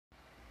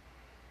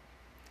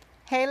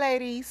Hey,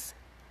 ladies.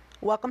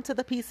 Welcome to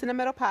the Peace in the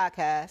Middle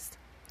podcast,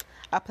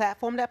 a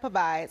platform that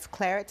provides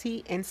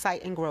clarity,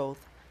 insight, and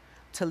growth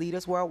to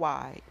leaders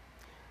worldwide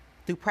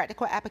through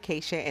practical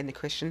application in the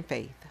Christian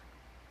faith.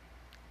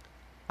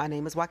 My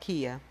name is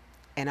Wakia,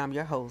 and I'm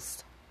your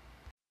host.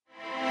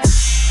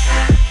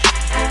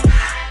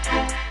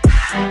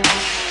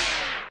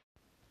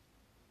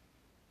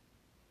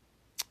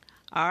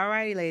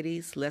 Alrighty,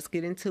 ladies, let's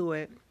get into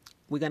it.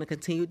 We're going to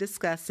continue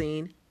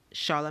discussing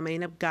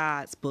Charlemagne of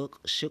God's book,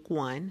 Shook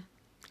 1.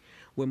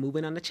 We're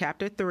moving on to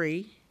chapter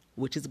 3,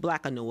 which is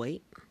Blackanoid.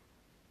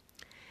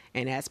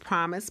 And as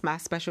promised, my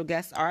special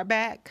guests are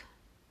back,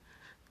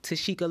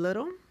 Tashika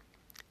Little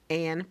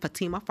and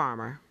Fatima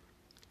Farmer.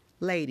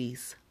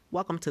 Ladies,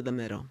 welcome to the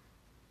middle.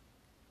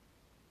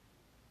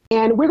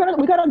 And we're gonna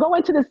go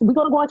into this. We're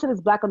gonna go into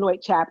this Blackanoid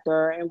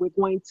chapter, and we're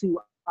going to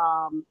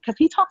because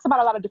he talks about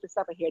a lot of different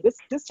stuff in here.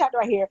 This chapter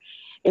right here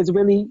is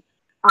really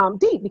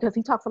deep because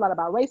he talks a lot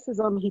about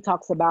racism. He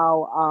talks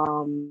about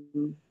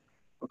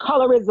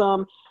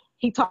colorism.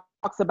 He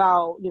talks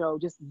about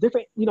just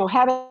different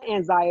having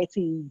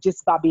anxiety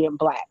just by being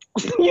black.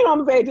 You know what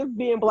I'm saying? Just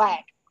being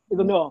black is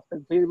enough.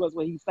 That's pretty much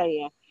what he's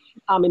saying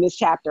in this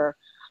chapter.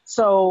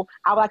 So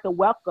I would like to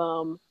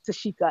welcome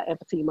Tashika and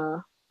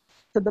Fatima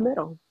to the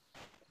middle.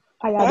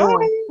 How y'all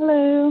doing?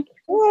 Hello.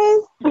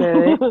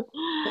 Good.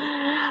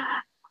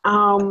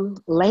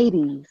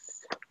 Ladies.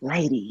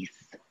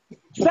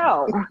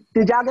 So,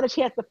 did y'all get a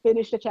chance to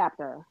finish the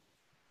chapter?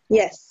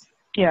 Yes.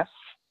 Yes.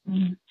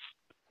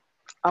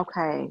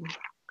 Okay.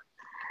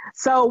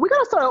 So we're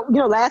gonna sort of,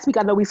 last week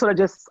I know we sort of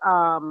just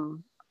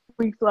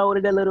free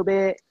floated a little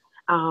bit.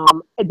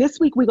 And this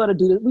week we're gonna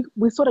do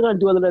we're sort of gonna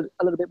do a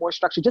little bit more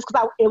structure, just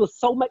because it was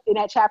so much in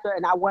that chapter,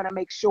 and I want to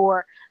make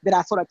sure that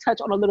I sort of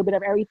touch on a little bit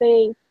of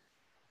everything.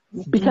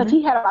 Because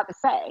he had a lot to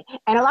say.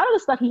 And a lot of the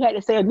stuff he had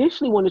to say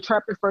initially when the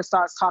chapter first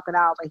starts talking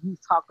out, like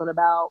he's talking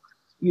about,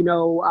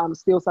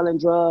 still selling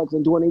drugs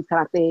and doing these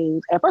kind of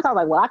things. At first I was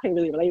like, well, I can't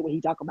really relate what he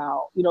talking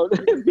about.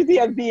 His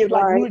PTSD is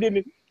like rooted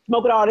in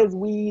smoking all this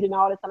weed and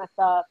all this kind of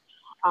stuff.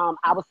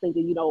 I was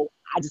thinking, I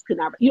just could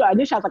not,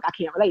 initially I was like, I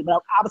can't relate.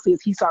 But obviously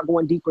as he started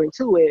going deeper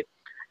into it,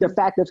 the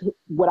fact of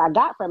what I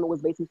got from it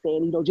was basically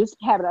saying, just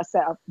having a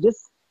set of,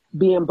 just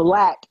being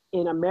black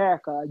in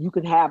America, you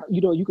can have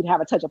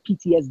a touch of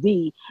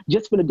PTSD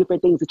just for the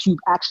different things that you've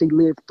actually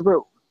lived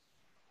through.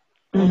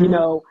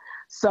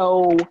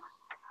 So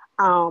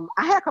I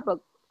had a couple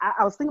of,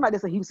 I was thinking about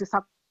this, and he was just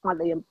talking about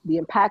the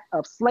impact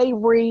of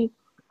slavery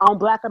on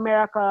Black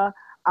America,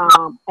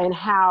 and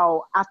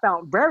how I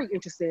found very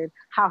interesting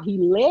how he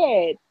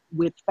led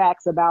with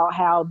facts about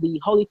how the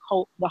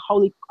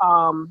Holocaust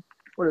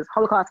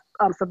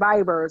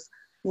survivors,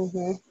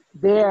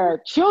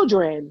 their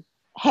children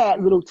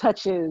had little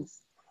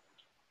touches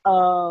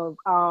of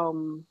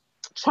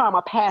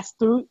trauma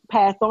passed on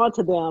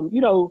to them,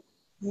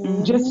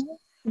 just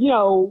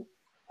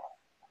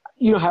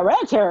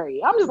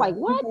hereditary. I'm just like,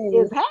 what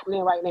is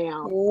happening right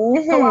now?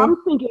 So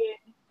I'm thinking,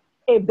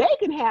 if they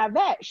can have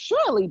that,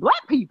 surely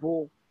Black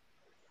people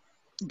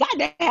got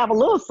to have a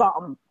little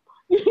something.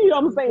 You know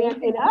what I'm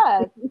saying? In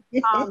us,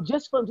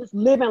 just from just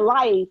living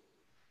life,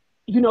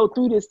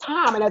 through this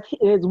time. And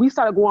as we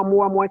started going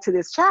more and more into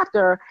this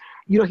chapter,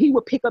 he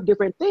would pick up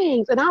different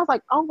things. And I was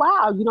like, oh,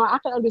 wow, I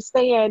can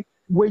understand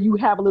where you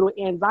have a little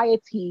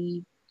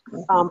anxiety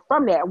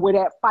from that, where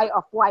that fight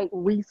or flight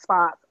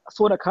response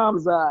sort of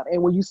comes up.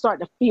 And when you start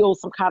to feel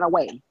some kind of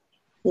way.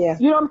 Yeah.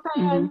 You know what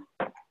I'm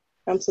saying?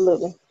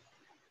 Absolutely.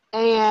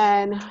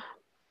 And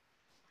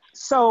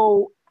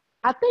so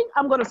I think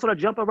I'm going to sort of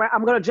jump around.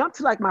 I'm going to jump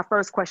to like my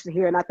first question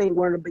here. And I think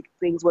one of the big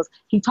things was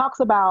he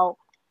talks about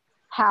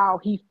how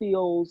he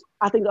feels.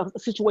 I think a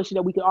situation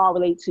that we can all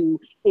relate to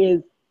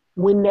is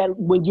when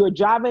you're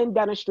driving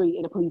down the street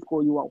and the police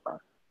pull you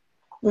over.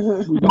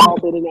 We've all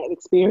been in that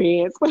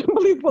experience when the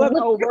police pull us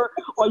over,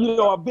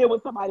 or I've been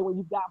with somebody when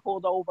you got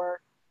pulled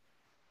over.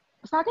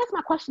 So I guess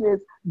my question is,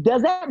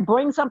 does that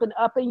bring something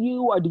up in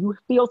you, or do you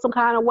feel some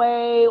kind of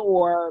way,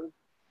 or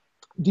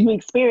do you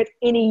experience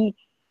any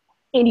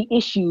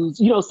issues,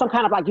 some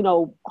kind of like,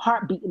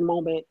 heartbeating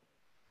moment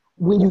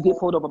when you get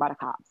pulled over by the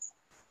cops?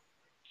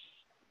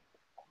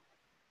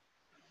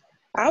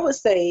 I would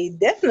say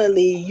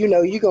definitely,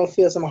 you're going to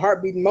feel some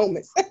heartbeating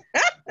moments. But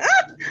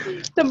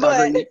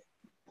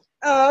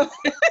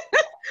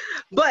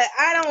but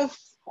I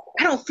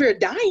don't fear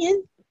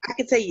dying. I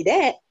can tell you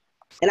that.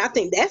 And I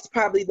think that's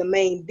probably the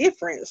main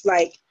difference.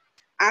 Like,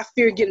 I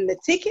fear getting a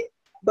ticket,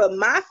 but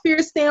my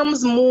fear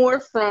stems more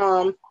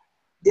from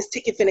this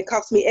ticket finna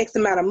cost me X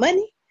amount of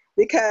money,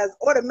 because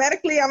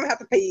automatically I'm gonna have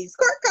to pay these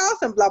court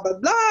costs and blah, blah,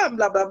 blah, and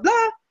blah, blah,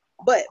 blah.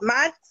 But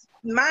my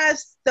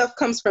stuff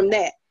comes from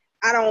that.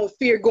 I don't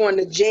fear going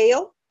to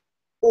jail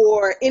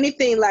or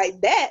anything like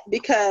that,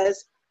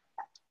 because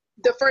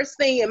the first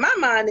thing in my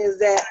mind is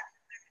that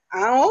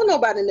I don't know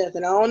about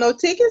nothing. I don't know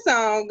tickets.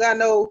 I don't got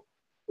no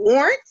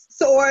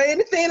warrants or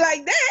anything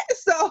like that.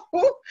 So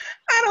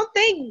I don't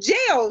think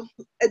jail,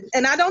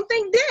 and I don't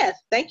think death.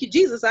 Thank you,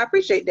 Jesus. I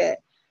appreciate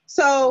that.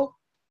 So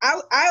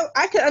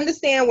I can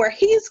understand where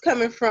he's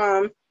coming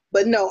from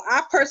But no,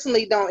 I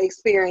personally don't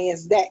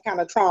experience that kind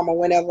of trauma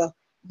whenever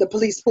the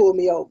police pull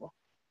me over.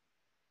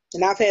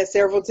 And I've had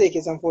several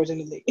tickets,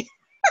 unfortunately.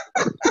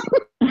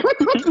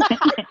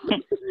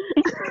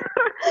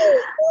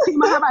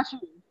 Tima, how about you?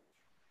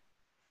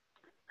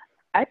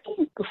 I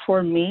think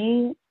for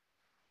me,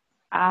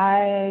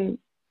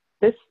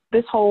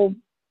 this whole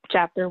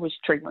chapter was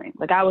triggering.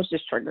 Like, I was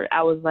just triggered.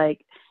 I was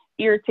like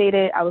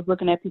irritated. I was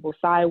looking at people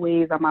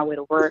sideways on my way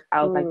to work.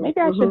 I was like,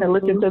 maybe I shouldn't have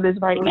listened to this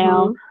right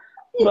now.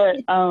 But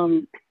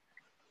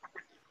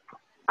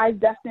I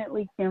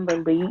definitely can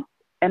relate.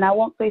 And I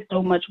won't say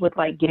so much with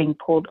like getting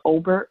pulled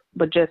over,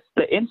 but just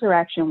the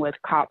interaction with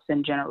cops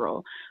in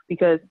general,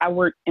 because I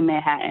work in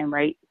Manhattan,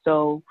 right?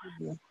 So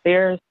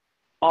there's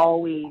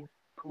always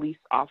police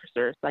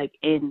officers like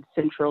in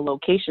central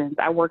locations.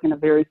 I work in a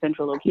very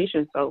central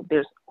location, so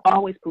there's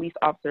always police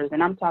officers.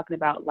 And I'm talking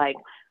about like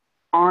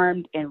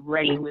armed and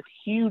ready with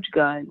huge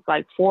guns,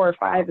 like 4 or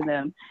 5 of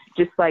them,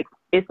 just like,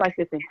 it's like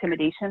this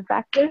intimidation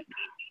factor.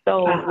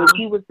 So when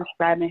he was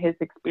describing his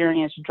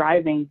experience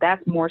driving,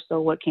 that's more so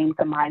what came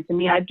to mind to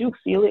me. I do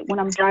feel it when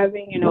I'm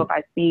driving. You know, if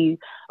I see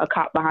a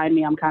cop behind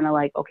me, I'm kind of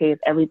like, okay, is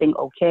everything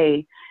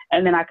okay?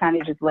 And then I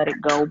kind of just let it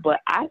go. But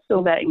I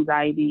feel that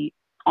anxiety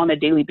on a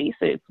daily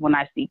basis when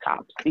I see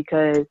cops,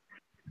 because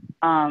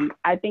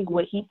I think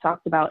what he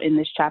talked about in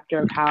this chapter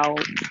of how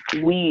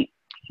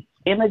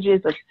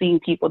images of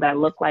seeing people that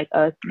look like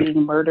us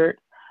being murdered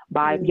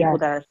by people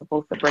that are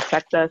supposed to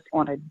protect us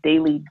on a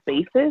daily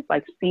basis,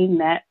 like seeing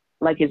that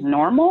like is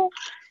normal,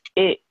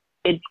 it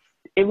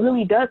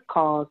really does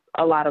cause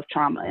a lot of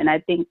trauma. And I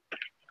think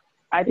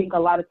a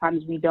lot of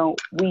times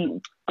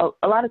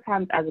a lot of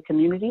times as a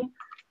community,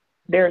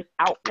 there's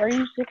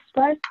outrage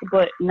expressed,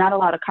 but not a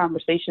lot of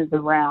conversations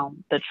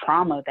around the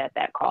trauma that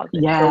causes.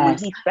 So when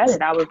he said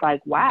it, I was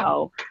like,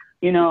 wow,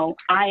 you know,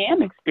 I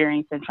am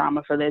experiencing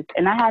trauma for this,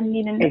 and I hadn't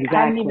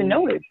even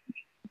noticed.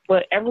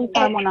 But every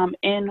time when I'm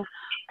in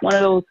one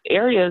of those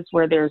areas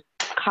where there's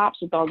cops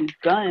with all these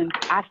guns,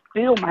 I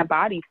feel my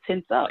body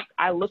tense up.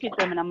 I look at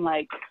them and I'm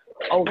like,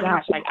 oh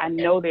gosh, like I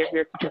know they're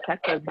here to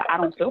protect us, but I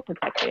don't feel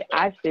protected.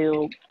 I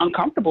feel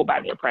uncomfortable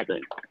by their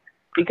presence,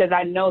 because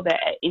I know that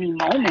at any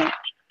moment,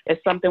 if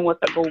something was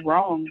to go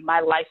wrong, my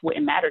life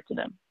wouldn't matter to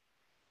them.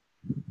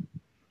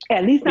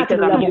 At least not to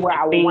the level where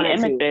I would want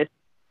images.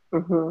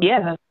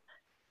 Yeah.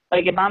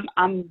 Like if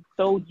I'm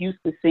so used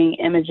to seeing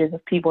images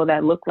of people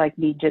that look like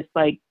me just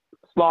like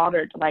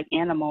slaughtered like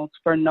animals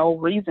for no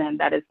reason,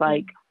 that it's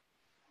like,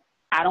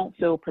 I don't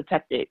feel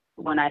protected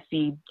when I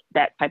see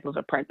that type of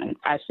a presence.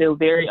 I feel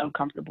very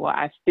uncomfortable.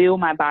 I feel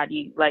my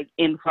body like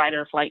in fight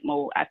or flight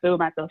mode. I feel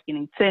myself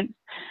getting tense.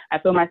 I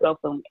feel myself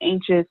feeling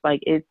anxious.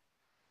 Like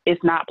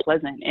it's not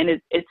pleasant. And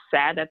it's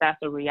sad that that's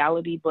a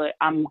reality, but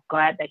I'm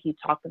glad that he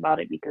talked about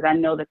it, because I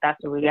know that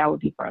that's a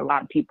reality for a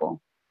lot of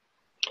people.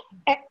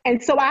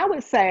 And so I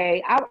would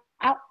say,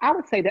 I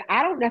would say that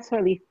I don't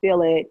necessarily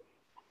feel it.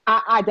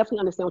 I definitely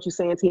understand what you're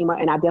saying,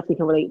 Tima, and I definitely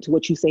can relate to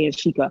what you're saying,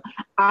 Shika.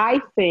 I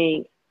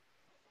think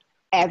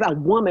as a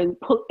woman,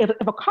 if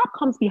a cop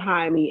comes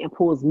behind me and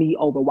pulls me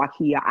over,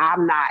 Wakia,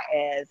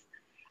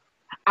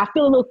 I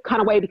feel a little kind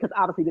of way, because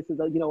obviously this is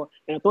an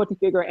authority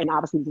figure, and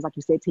obviously just like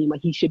you said, Tima,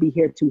 he should be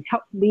here to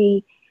help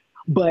me,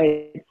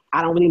 but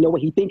I don't really know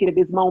what he's thinking at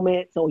this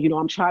moment. So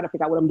I'm trying to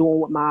figure out what I'm doing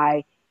with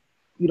my,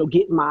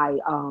 getting my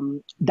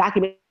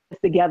documents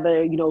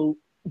together.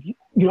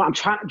 I'm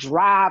trying to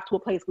drive to a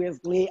place where it's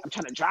lit. I'm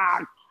trying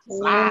to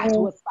slide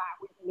to a spot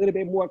with a little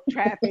bit more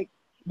traffic.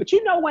 But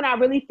when I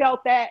really felt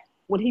that,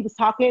 when he was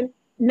talking,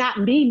 not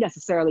me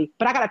necessarily,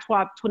 but I got a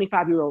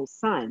 25-year-old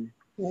son.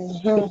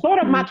 The thought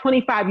of my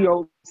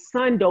 25-year-old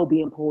son, though,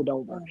 being pulled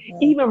over,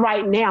 even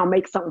right now,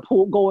 makes something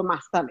go in my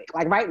stomach.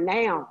 Like right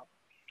now,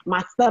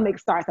 my stomach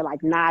starts to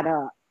like knot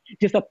up.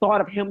 Just the thought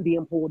of him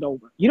being pulled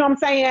over. You know what I'm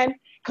saying?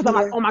 Because I'm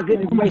like, oh my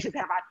goodness gracious,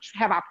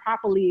 have I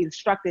properly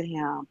instructed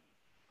him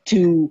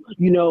to,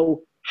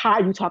 how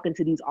are you talking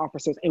to these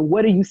officers, and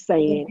what are you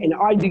saying,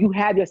 and do you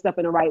have your stuff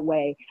in the right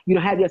way? You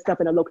have your stuff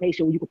in a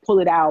location where you can pull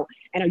it out,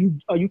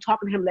 and are you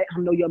talking to him, let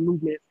him know your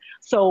movements?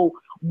 So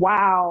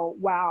while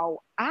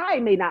I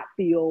may not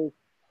feel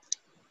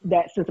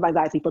that sense of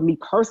anxiety for me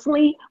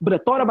personally, but the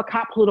thought of a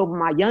cop pulled over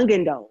my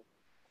youngin' though,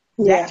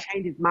 that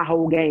changes my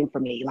whole game for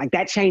me. Like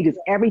that changes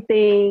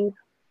everything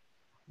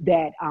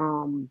that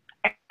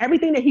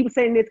everything that he was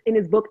saying in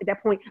his book at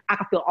that point. I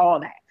could feel all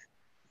that.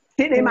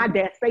 Sitting in my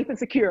desk, safe and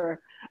secure,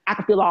 I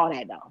could feel all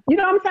that though. You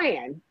know what I'm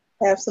saying?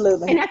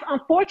 Absolutely. And that's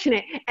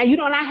unfortunate. And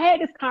and I had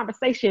this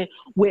conversation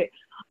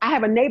I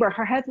have a neighbor,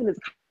 her husband is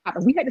a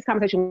cop. We had this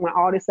conversation when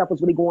all this stuff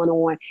was really going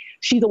on.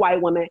 She's a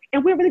white woman,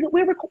 and we're really good.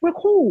 We're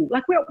cool.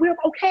 Like we're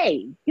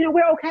okay.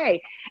 We're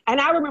okay. And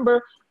I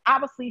remember,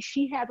 obviously,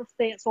 she has a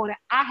stance on it.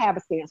 I have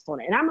a stance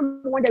on it. And I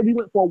remember one day we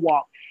went for a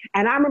walk,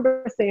 and I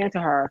remember saying to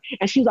her,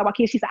 and she was like,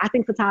 "Okay," she said, "I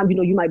think sometimes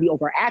you might be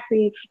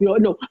overacting.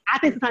 No, I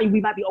think sometimes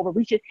we might be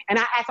overreaching." And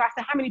I asked her, I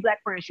said, "How many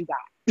black friends you got?"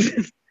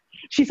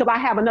 She said, "Well, I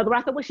have another one."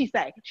 I said, "What'd she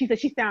say?" She said,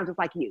 "She sounds just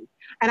like you."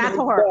 And I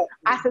told her,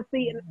 I said,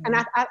 "See," and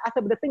I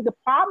said, "But the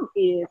problem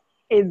is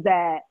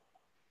that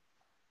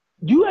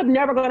You are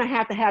never going to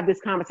have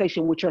this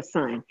conversation with your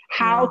son,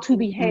 how to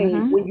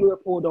behave when you're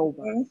pulled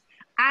over.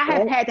 I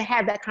have had to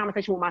have that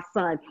conversation with my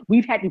son.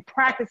 We've had to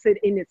practice it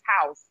in this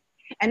house.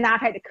 And I've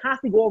had to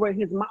constantly go over it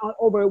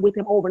with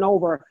him over and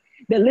over.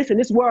 That listen,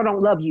 this world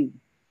don't love you.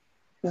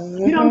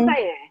 You know what I'm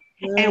saying?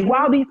 And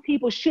while these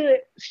people should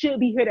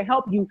be here to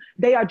help you,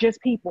 they are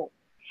just people.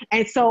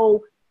 And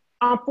so,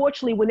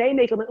 unfortunately, when I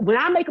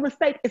make a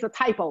mistake, it's a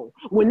typo.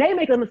 When they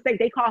make a mistake,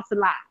 they cost a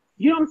lot.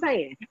 You know what I'm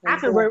saying? I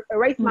can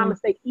erase my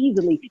mistake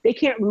easily. They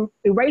can't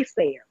erase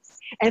theirs.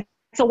 And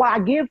so while I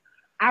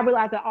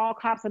realize that all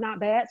cops are not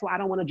bad, so I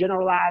don't want to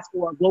generalize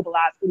or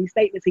globalize any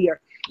statements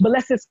here. But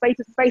let's just face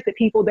it,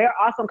 people. There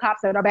are some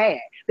cops that are bad,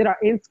 that are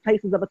in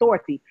places of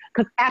authority,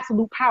 because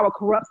absolute power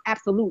corrupts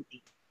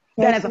absolutely.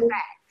 That is a fact.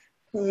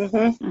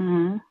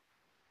 You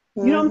know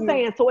what I'm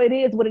saying? So it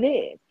is what it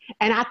is.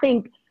 And I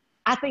think,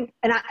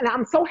 and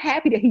I'm so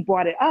happy that he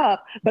brought it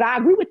up, but I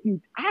agree with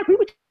you.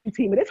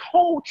 Tima. This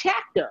whole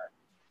chapter,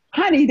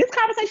 honey, this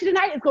conversation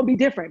tonight is going to be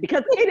different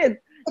because it is,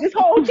 this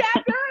whole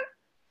chapter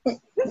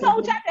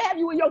have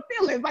you in your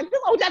feelings. Like,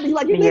 this whole chapter, you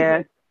like, you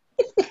listen.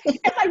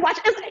 It's like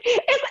watching,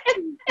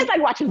 it's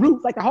like watching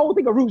Roots, like the whole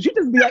thing of Roots. You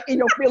just be like in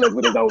your feelings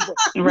when it's over.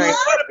 Right. You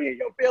want to be in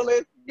your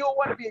feelings. You don't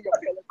want to be in your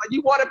feelings. Like,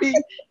 you want to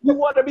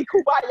be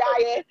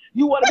kumbaya.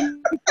 You want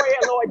to be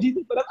praying, Lord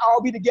Jesus, let us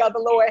all be together,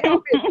 Lord.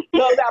 Help it.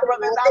 Love our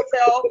brothers and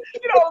ourselves.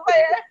 You know what I'm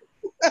saying?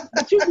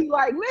 But you be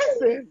like,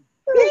 listen,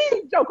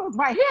 these jokers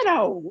right here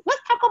though.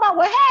 Let's talk about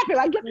what happened.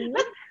 Like,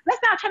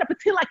 let's not try to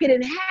pretend like it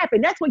didn't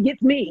happen. That's what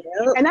gets me.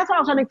 And that's what I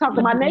was trying to talk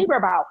to my neighbor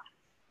about.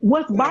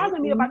 What's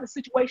bothering me about the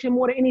situation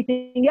more than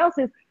anything else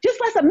is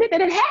just let's admit that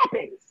it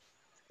happens.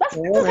 Let's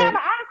have an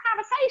honest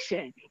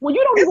conversation. When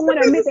you don't even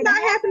want to admit that it's not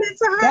happening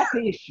to her. That's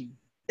the issue.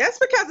 That's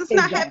because it's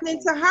not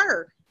happening to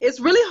her. It's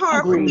really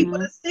hard for people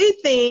to see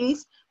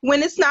things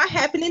when it's not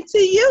happening to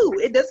you.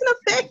 It doesn't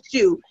affect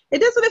you. It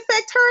doesn't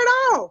affect her at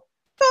all.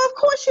 So of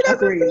course she doesn't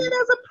see it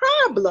as a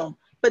problem.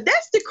 But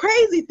that's the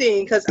crazy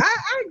thing, because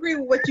I agree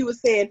with what you were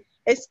saying,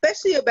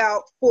 especially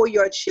about for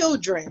your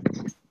children.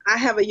 I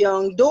have a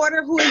young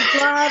daughter who is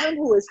driving,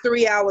 who is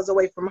 3 hours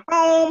away from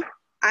home.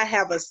 I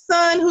have a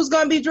son who's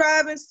going to be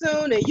driving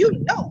soon. And you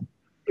know,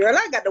 girl,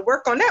 I got to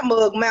work on that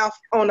mug mouth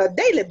on a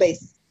daily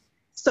basis.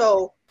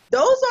 So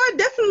those are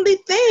definitely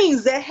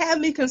things that have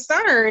me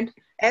concerned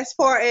as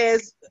far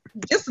as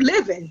just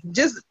living,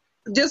 just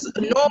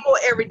normal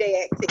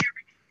everyday activity.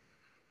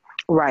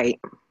 Right.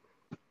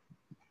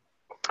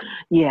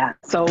 Yeah.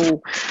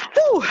 So,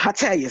 I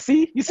tell you,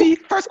 you see,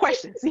 first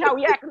question. See how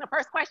we act in the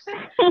first question?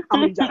 I'm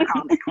gonna need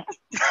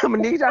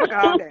y'all to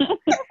calm down.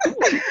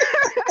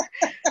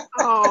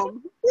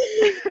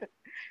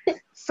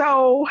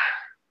 So,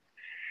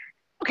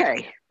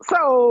 okay.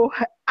 So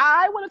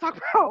I want to talk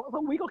about. So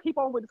we gonna keep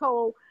on with this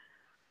whole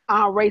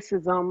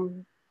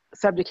racism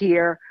subject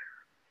here.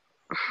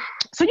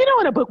 So you know,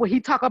 in a book where he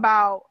talk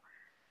about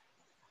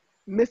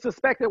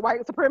missuspected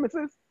white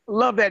supremacists.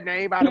 Love that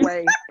name, by the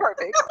way.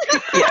 Perfect.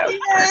 How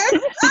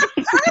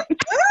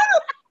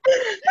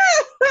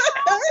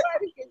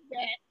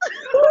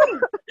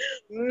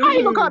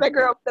you gonna call that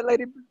girl, that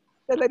lady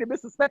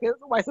missuspected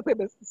white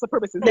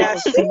supremacist?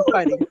 That's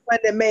funny.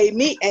 That made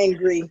me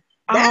angry.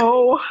 I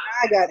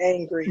got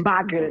angry.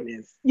 My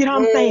goodness. You know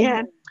what I'm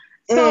saying?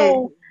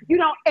 So, you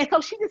know, and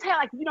so she just had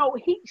like, you know,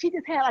 she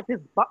just had like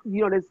this,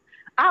 you know, this,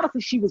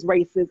 obviously she was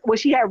racist. Well,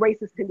 she had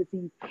racist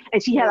tendencies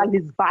and she had like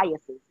these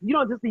biases, you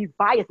know, just these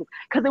biases.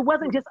 Cause it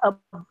wasn't just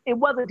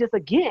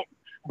against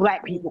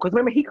black people. Cause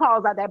remember, he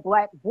calls out that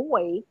black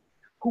boy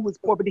who was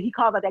poor, but he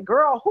calls out that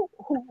girl who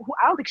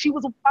I don't think she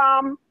was,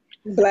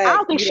 black. I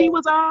don't think she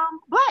was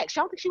black. I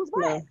don't think she was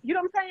black. Yeah. You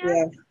know what I'm saying?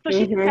 Yeah. So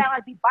she just had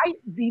like these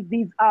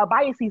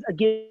biases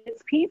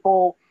against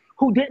people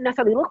who didn't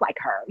necessarily look like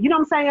her. You know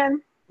what I'm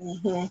saying?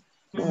 And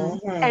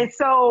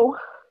so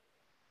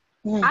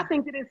I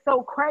think that it's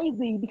so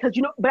crazy because,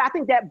 you know, but I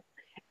think that,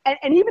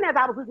 and even as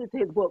I was listening to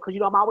his book, because, you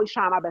know, I'm always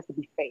trying my best to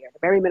be fair. The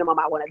very minimum,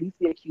 I want to at least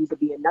be accused of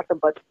being nothing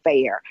but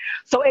fair.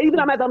 So even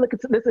as I'm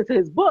listening to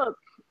his book,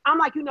 I'm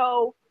like, you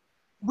know,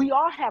 we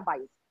all have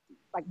biases.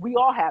 Like, we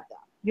all have them.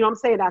 You know what I'm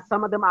saying? That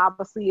some of them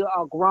obviously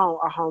are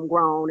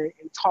homegrown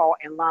and taught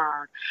and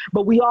learned.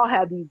 But we all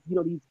have these, you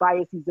know, these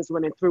biases just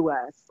running through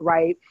us,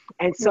 right?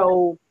 And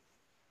so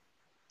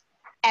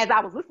as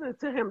I was listening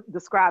to him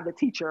describe the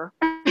teacher,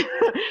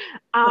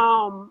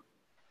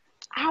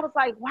 I was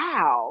like,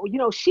 wow, you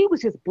know, she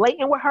was just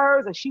blatant with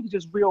hers and she was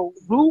just real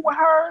rude with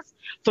hers.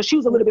 So she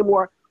was a little bit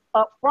more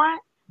upfront.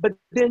 But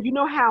then you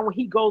know how when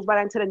he goes right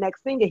into the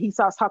next thing and he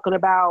starts talking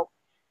about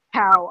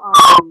how,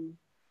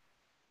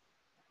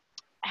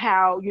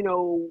 you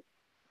know,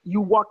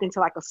 you walk into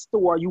like a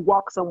store, you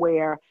walk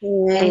somewhere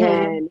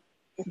and,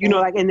 you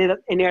know, like, and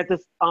there's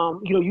this,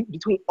 you know,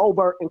 between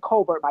overt and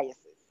covert biases.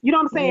 You know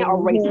what I'm saying? Or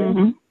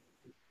racism.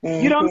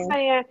 You know what I'm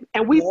saying?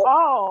 And we've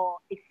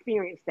all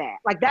experienced that.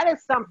 Like, that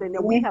is something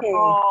that we have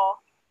all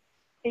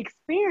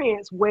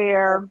experienced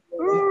where,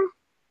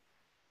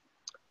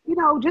 you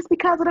just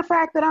because of the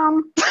fact that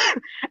and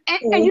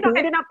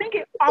then I'm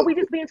thinking, are we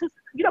just being too,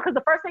 because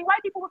the first thing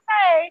white people will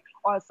say,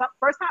 or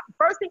first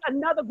thing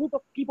another group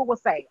of people will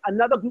say,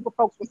 another group of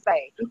folks will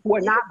say, who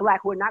are not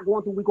Black, who are not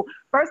going through legal.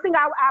 First thing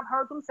I've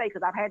heard them say,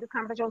 because I've had this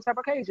conversation on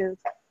several occasions,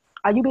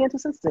 are you being too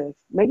sensitive?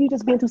 Maybe you're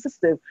just being too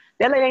sensitive.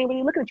 That lady ain't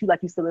really looking at you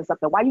like you're stealing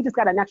something. Why you just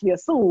gotta naturally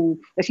assume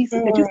that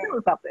that you're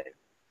stealing something?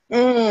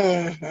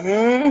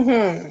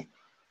 Mm-hmm.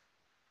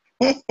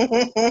 That's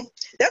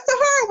a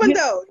hard one,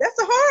 though. That's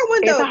a hard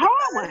one, though. It's a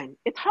hard one.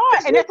 It's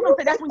hard, and that's what I'm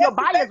saying. That's when your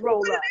bias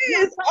roll up.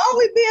 Are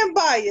we being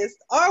biased?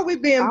 Are we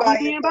being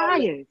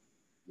biased?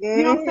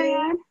 You know what I'm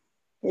saying?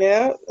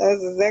 Yeah,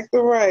 that's exactly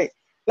right.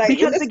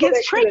 Because it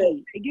gets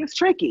tricky. It gets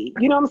tricky.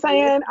 You know what I'm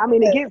saying? I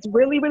mean, it gets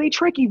really, really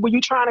tricky when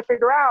you're trying to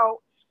figure out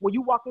when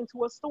you walk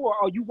into a store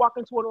or you walk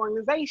into an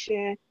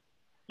organization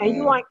and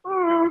you're like,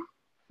 I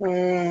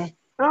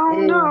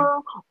don't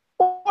know.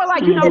 Or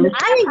like,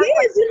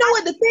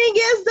 the thing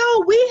is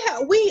though,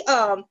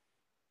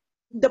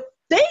 the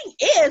thing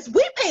is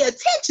we pay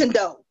attention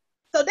though.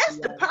 So that's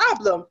the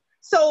problem.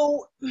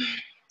 So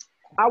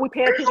are we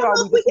paying attention? I don't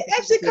know if we can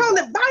actually call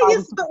it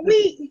bias, but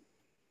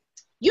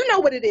you know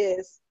what it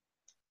is.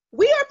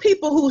 We are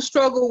people who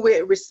struggle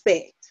with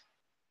respect.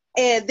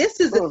 And this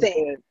is the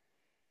thing.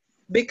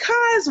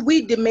 Because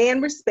we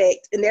demand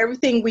respect in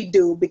everything we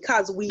do,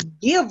 because we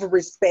give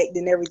respect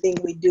in everything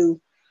we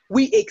do,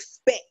 we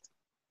expect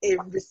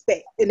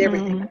respect in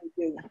everything we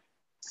do.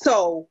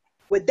 So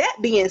with that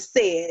being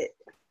said,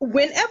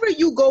 whenever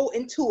you go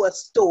into a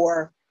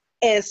store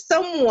and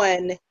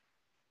someone,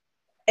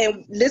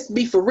 and let's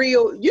be for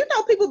real,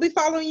 people be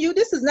following you.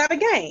 This is not a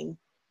game.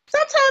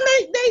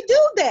 Sometimes they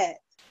do that.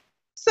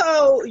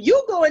 So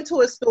you go into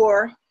a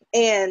store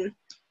and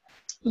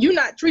you're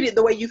not treated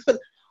the way you feel,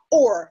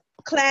 or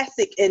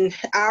classic, and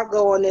I'll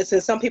go on this,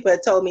 and some people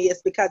have told me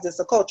it's because it's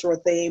a cultural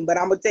thing, but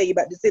I'm going to tell you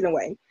about this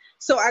anyway.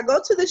 So I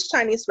go to this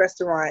Chinese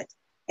restaurant,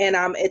 and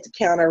I'm at the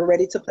counter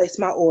ready to place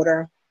my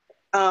order,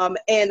 and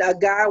a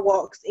guy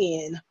walks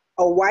in,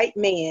 a white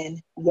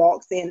man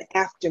walks in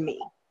after me,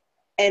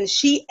 and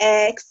she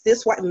asks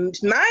this white,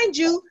 mind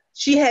you,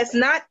 she has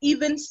not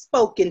even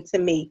spoken to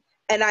me,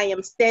 and I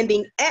am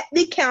standing at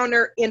the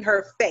counter in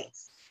her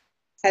face,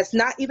 has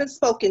not even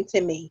spoken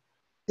to me.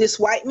 This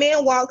white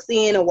man walks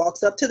in and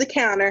walks up to the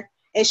counter,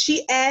 and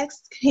she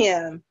asks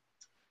him,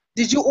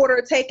 "Did you order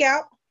a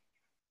takeout?"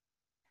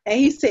 And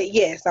he said,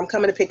 "Yes, I'm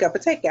coming to pick up a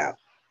takeout."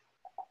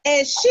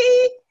 And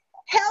she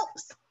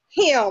helps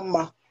him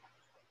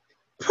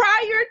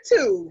prior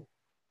to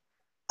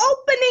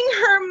opening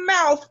her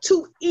mouth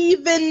to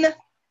even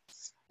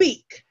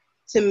speak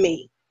to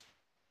me.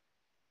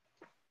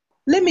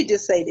 Let me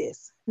just say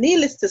this.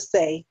 Needless to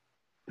say,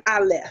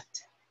 I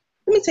left.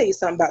 Let me tell you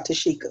something about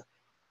Tashika.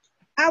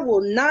 I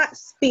will not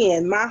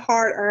spend my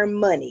hard-earned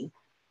money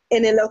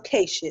in a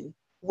location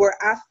where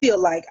I feel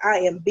like I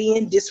am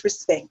being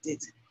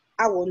disrespected.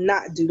 I will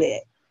not do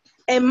that.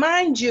 And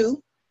mind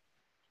you,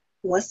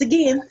 once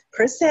again,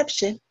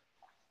 perception,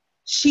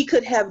 she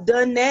could have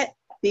done that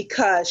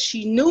because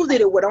she knew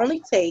that it would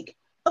only take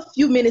a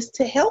few minutes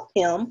to help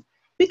him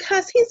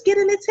because he's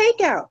getting a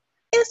takeout.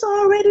 It's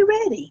already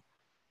ready.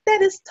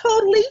 That is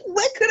totally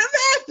what could have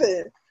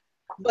happened.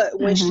 But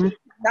when she did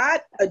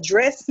not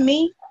address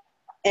me,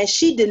 and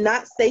she did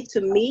not say to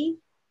me,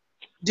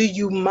 "Do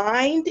you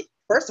mind?"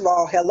 First of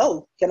all,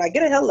 hello. Can I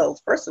get a hello?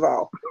 First of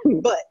all.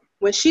 But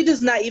when she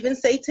does not even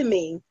say to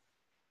me,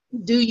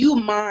 "Do you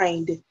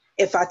mind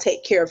if I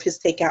take care of his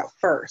takeout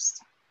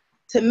first?"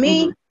 To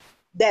me,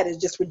 that is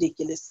just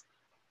ridiculous.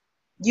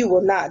 You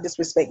will not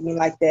disrespect me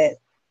like that.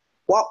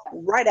 Walk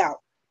right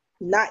out.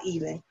 Not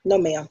even. No,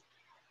 ma'am.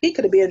 He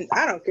could have been,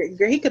 I don't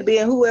care. He could have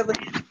been whoever.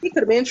 He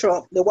could have been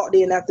Trump that walked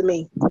in after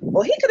me.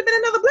 Or he could have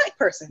been another Black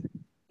person.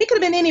 It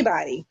could have been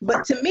anybody.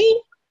 But to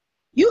me,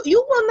 you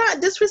will not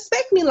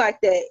disrespect me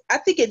like that. I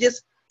think it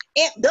just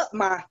amped up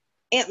my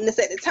ampness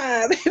at the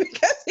time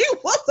because he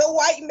was a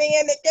white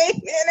man that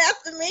came in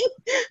after me.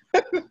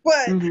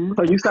 But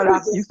so you started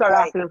off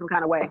feeling some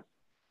kind of way.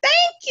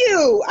 Thank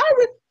you.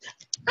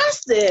 I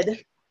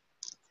said,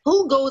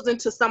 who goes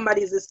into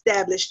somebody's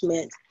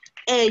establishment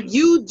and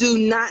you do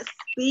not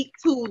speak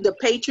to the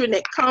patron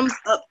that comes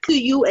up to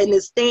you and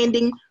is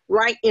standing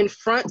right in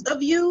front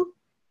of you?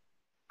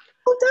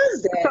 Who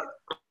does that?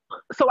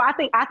 So I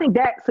think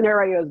that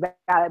scenario is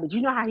valid, but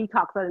you know how he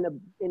talks about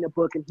in the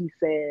book, and he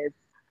says,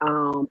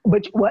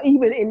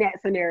 even in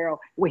that scenario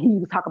where he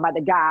was talking about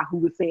the guy who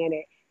was saying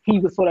that he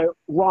was sort of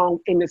wrong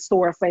in the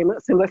store,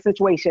 similar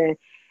situation,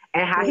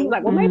 and how he was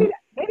like, well, maybe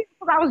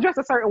because I was dressed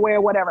a certain way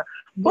or whatever.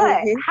 But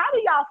how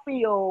do y'all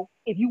feel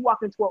if you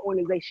walk into an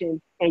organization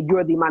and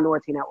you're the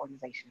minority in that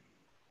organization?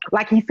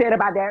 Like he said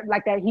about that,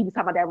 he was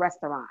talking about that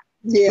restaurant.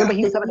 Yeah. Remember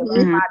he was talking about the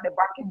restaurant, the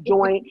barbecue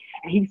joint,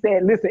 and he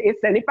said, listen,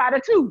 it's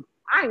 75-2.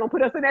 I ain't gonna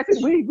put us in that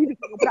situation. We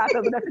just gonna put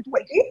ourselves in that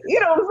situation. You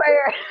know what I'm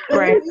saying?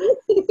 Right.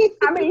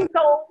 I mean,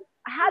 so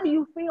how do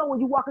you feel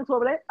when you walk into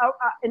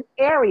an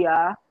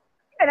area?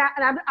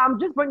 And I'm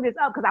just bringing this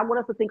up because I want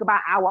us to think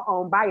about our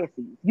own biases.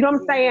 You know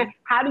what I'm saying?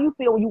 How do you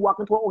feel when you walk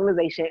into an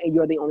organization and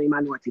you're the only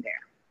minority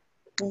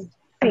there?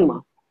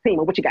 Tima,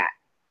 what you got?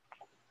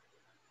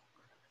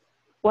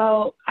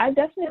 Well, I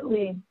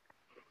definitely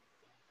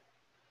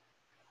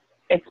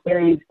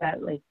experienced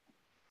that, like,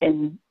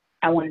 in,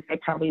 I want to say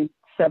probably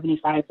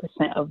 75%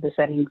 of the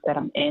settings that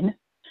I'm in,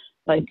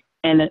 like,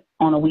 and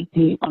on a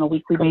weekly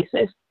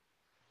basis,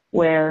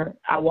 where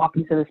I walk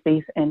into the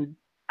space and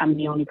I'm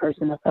the only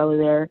person of color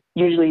there,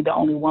 usually the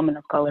only woman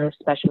of color,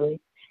 especially.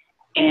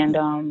 And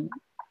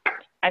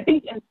I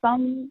think in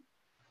some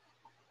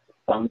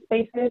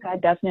spaces, I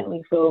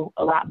definitely feel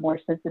a lot more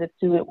sensitive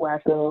to it, where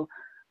I feel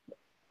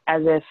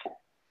as if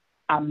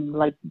I'm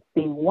like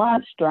being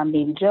watched or I'm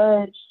being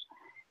judged.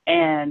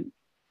 And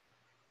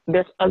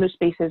there's other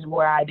spaces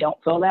where I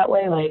don't feel that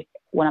way. Like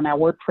when I'm at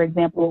work, for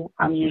example,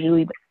 I'm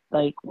usually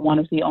like one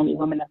of the only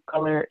women of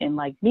color in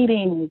like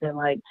meetings and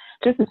like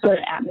just in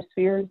certain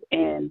atmospheres,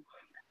 and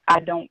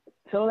I don't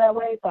feel that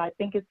way. So I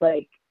think it's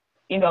like,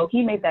 you know,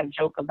 he made that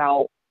joke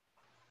about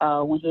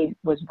when he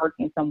was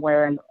working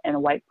somewhere and a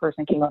white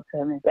person came up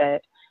to him and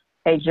said,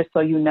 hey, just so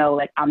you know,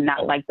 like, I'm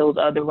not like those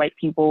other white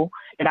people.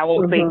 And I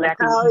won't say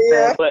exactly what he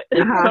said, but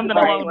something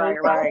along those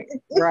lines.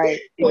 Right.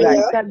 When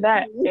he said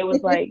that, it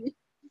was like,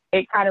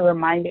 it kind of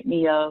reminded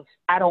me of,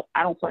 I don't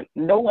like,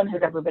 no one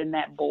has ever been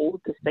that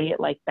bold to say it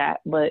like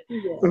that, but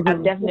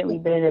I've definitely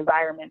been in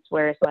environments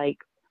where it's like,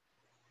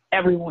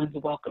 everyone's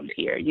welcomed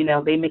here. You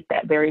know, they make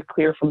that very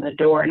clear from the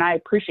door, and I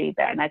appreciate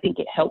that. And I think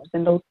it helps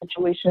in those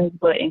situations.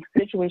 But in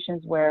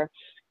situations where,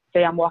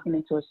 say, I'm walking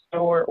into a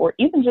store, or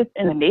even just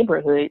in the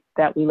neighborhood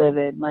that we live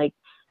in, like,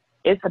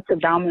 it's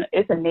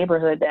a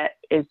neighborhood that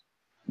is,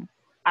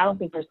 I don't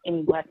think there's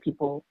any Black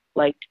people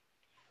like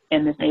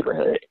in this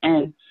neighborhood.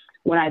 And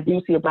when I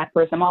do see a Black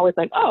person, I'm always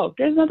like, oh,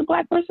 there's another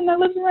Black person that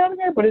lives around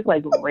here, but it's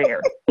like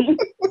rare.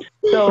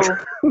 So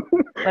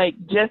like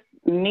just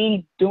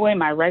me doing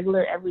my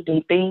regular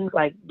everyday things,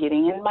 like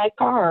getting in my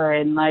car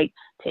and like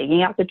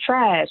taking out the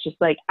trash, just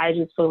like, I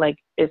just feel like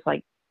it's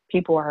like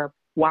people are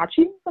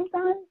watching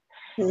sometimes.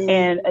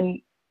 And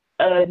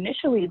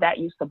initially that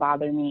used to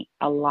bother me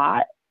a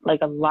lot.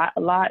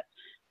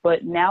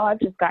 But now I've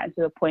just gotten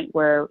to the point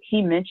where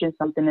he mentioned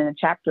something in a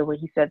chapter where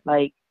he said,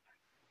 like,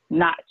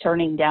 not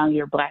turning down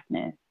your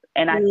Blackness.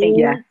 And I think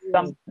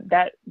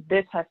that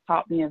this has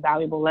taught me a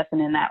valuable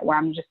lesson in that, where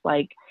I'm just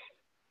like,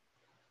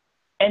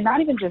 and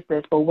not even just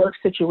this, but work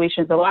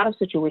situations, a lot of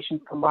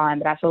situations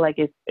combined, but I feel like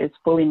it's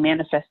fully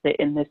manifested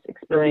in this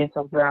experience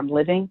of where I'm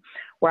living,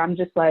 where I'm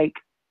just like,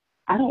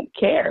 I don't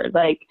care.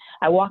 Like,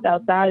 I walk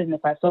outside, and if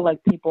I feel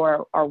like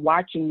people are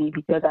watching me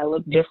because I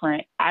look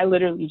different, I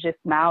literally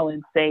just smile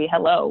and say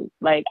hello.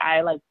 Like,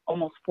 I like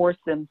almost force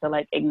them to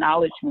like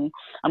acknowledge me.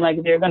 I'm like,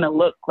 if you're gonna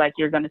look, like,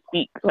 you're gonna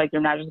speak, like,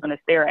 you're not just gonna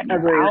stare at me.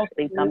 I'll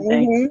say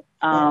something,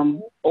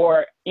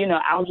 or, you know,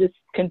 I'll just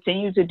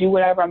continue to do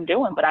whatever I'm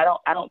doing, but I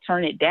don't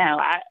turn it down.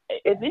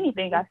 If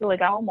anything, I feel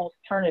like I almost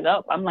turn it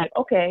up. I'm like,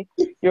 okay,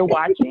 you're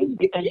watching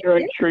because you're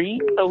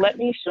intrigued, so let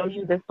me show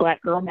you this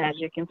Black girl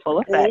magic in full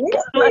effect.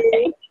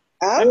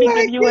 Let me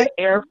give you an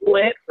air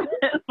flip.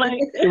 Like,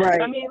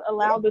 let me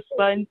allow the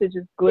sun to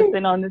just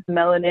glisten on this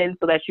melanin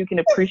so that you can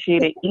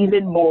appreciate it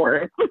even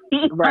more.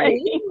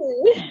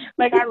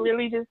 Like, I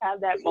really just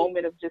have that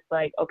moment of just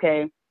like,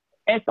 okay.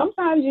 And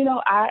sometimes, you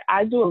know,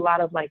 I do a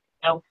lot of like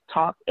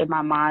self-talk in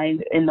my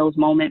mind in those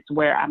moments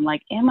where I'm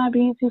like, am I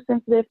being too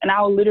sensitive? And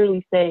I'll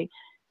literally say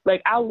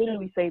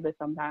this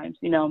sometimes,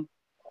 you know,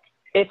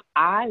 if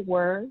I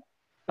were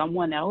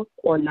someone else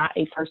or not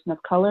a person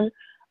of color,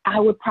 I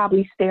would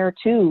probably stare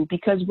too,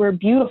 because we're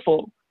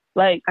beautiful.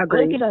 Like,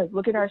 look at us,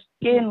 look at our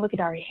skin, look at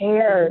our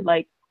hair,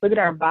 like, look at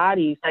our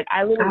bodies. Like,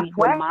 I literally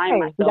remind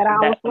myself of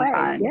that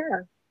sometimes.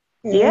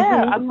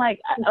 Yeah, I'm like,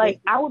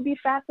 I would be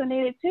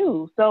fascinated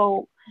too.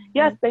 So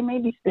yes, they may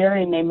be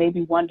staring, they may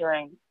be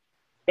wondering,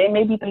 they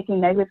may be thinking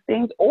negative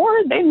things,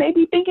 or they may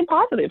be thinking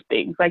positive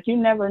things. Like, you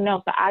never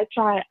know. So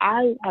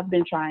I have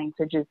been trying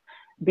to just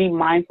be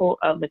mindful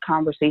of the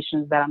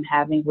conversations that I'm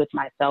having with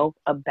myself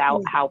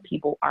about how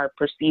people are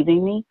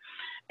perceiving me,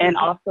 and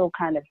also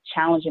kind of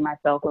challenging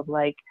myself of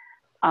like,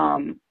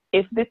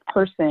 if this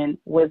person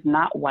was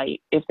not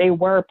white, if they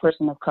were a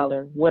person of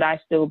color, would I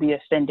still be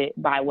offended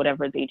by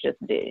whatever they just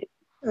did?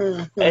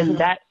 And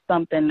that's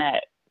something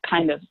that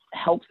kind of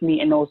helps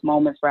me in those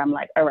moments where I'm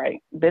like, all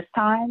right, this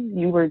time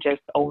you were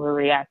just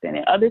overreacting.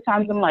 And other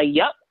times I'm like,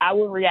 yep, I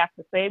will react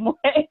the same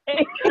way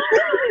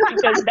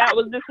because that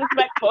was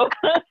disrespectful.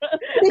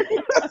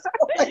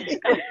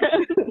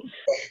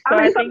 So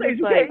I think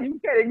it's like you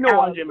can't ignore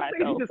challenging myself.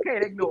 You just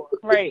can't ignore.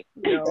 Right.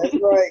 You know?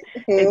 Right.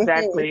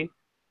 Exactly.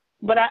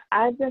 But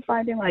I've been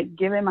finding like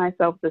giving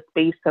myself the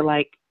space to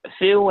like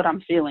feel what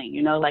I'm feeling,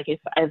 you know, like if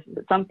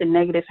something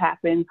negative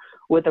happened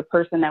with a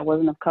person that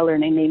wasn't of color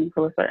and they made me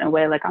feel a certain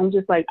way, like I'm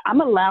just like, I'm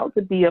allowed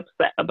to be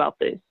upset about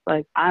this.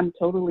 Like, I'm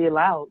totally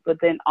allowed, but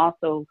then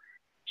also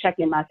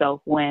checking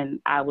myself when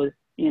I was,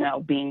 you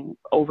know, being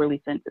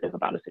overly sensitive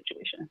about a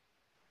situation.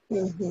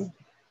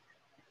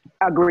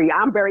 Agree.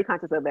 I'm very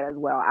conscious of that as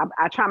well.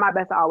 I try my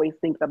best to always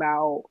think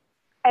about,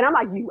 and I'm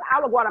like you,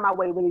 I would go out of my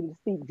way really to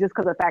speak just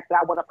because of the fact that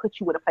I want to put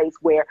you in a place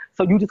where,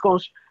 so you just gonna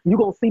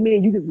see me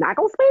and you just not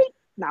gonna speak?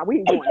 Nah, we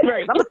ain't doing that.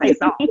 Right. I'm gonna say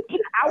something.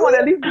 I want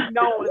to at least be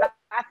known that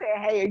I said,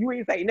 hey, and you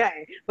ain't say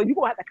nothing. So you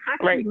gonna have to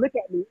constantly look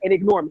at me and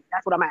ignore me.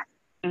 That's what I'm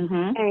asking.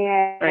 Mm-hmm.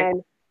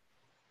 And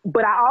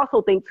but I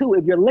also think too,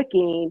 if you're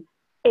looking,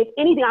 if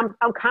anything,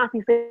 I'm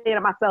constantly saying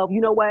to myself,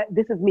 you know what,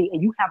 this is me,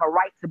 and you have a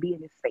right to be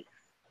in this space.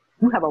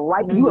 You have a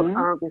right. You have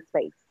earned this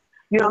space.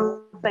 You know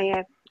what I'm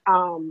saying?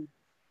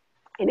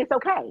 And it's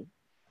okay.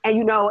 And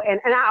you know,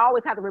 and I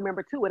always have to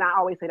remember too, and I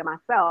always say to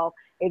myself,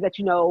 is that,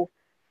 you know,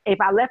 if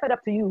I left it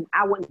up to you,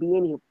 I wouldn't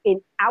be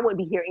I wouldn't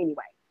be here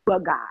anyway.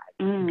 But God,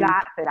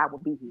 God said I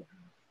would be here,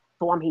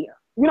 so I'm here.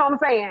 You know what I'm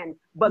saying?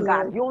 But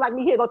God, if you don't like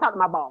me here, go talk to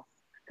my boss,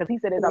 because he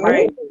said it's all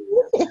right.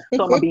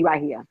 So I'm gonna be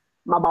right here.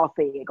 My boss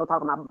said, go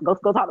talk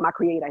to my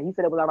creator. He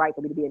said it was all right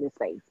for me to be in this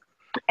space.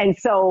 And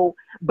so,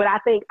 but I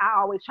think I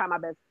always try my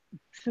best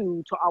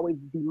to always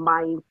be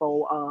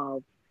mindful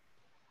of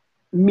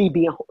me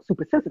being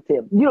super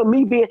sensitive. You know,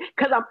 me being,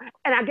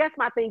 and I guess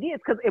my thing is,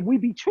 because if we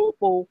be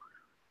truthful,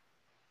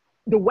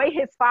 the way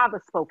his father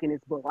spoke in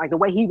his book, like the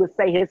way he would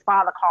say his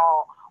father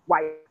called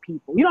white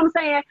people, you know what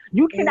I'm saying?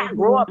 You cannot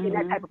grow up in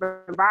that type of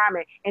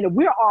environment. And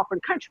we're all from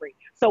country.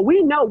 So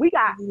we know we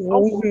got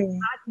uncles,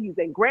 aunties,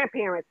 and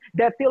grandparents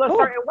that feel a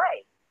certain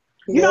way.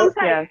 You know what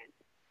I'm saying?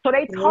 So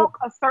they talk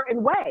a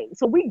certain way.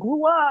 So we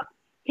grew up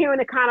hearing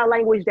the kind of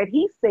language that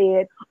he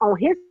said on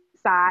his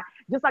side,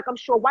 just like I'm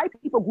sure white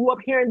people grew up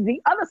hearing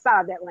the other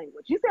side of that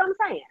language. You see what I'm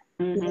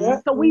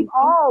saying? So we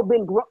all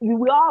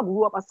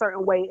grew up a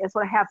certain way, and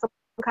sort of have some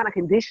kind of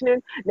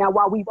conditioning. Now,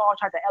 while we've all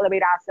tried to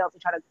elevate ourselves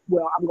and try to,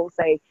 well, I'm going to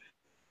say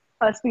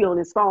us on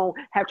this phone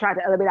have tried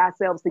to elevate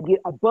ourselves to get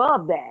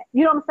above that.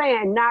 You know what I'm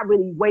saying? Not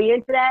really weigh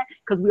into that,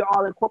 because we're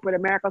all in corporate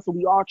America, so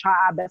we all try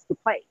our best to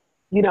play,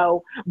 you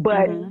know,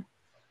 but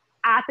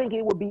I think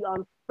it would be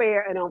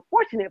unfair and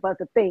unfortunate for us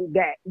to think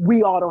that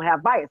we all don't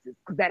have biases,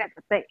 because that is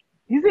the thing.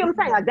 You see what I'm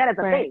saying? Like, that is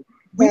the thing.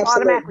 We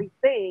automatically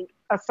think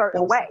a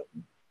certain way.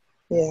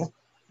 Yeah.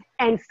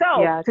 And so,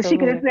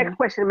 Tashika, this next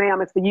question,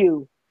 ma'am, is for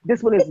you.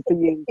 This one is for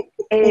you.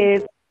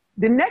 Is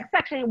the next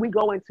section we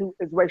go into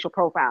is racial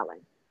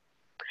profiling.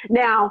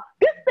 Now,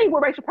 this thing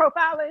with racial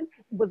profiling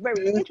was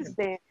very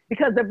interesting,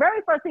 because the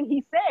very first thing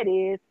he said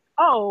is,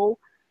 oh,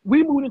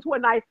 we moved into a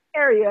nice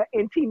area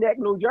in Teaneck,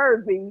 New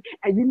Jersey,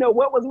 and you know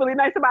what was really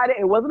nice about it?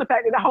 It wasn't the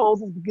fact that the homes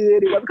was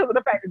good. It wasn't because of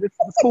the fact that the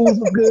schools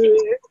was good.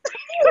 You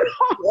know what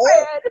I'm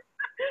saying?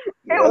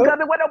 It was because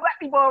there were no black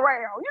people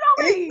around. You know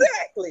what I mean?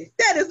 Exactly.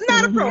 That is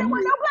not a problem.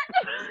 You know what?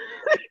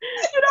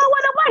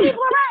 No black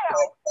people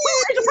around.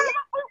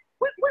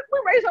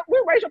 We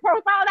racial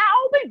profile our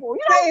own people.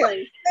 You know what I'm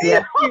saying?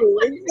 Exactly.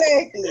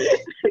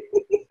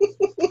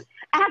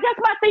 And I guess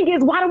my thing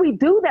is, why do we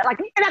do that? Like,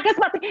 and I guess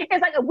my thing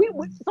is like,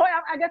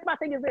 I guess my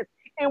thing is this: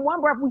 in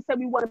one breath, we said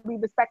we want to be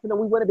respected and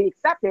we want to be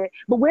accepted,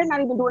 but we're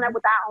not even doing that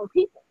with our own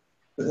people.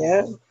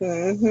 Yeah.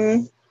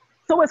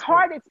 So it's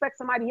hard to expect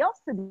somebody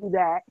else to do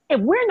that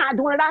if we're not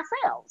doing it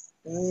ourselves.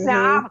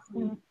 Now,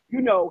 obviously,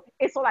 you know,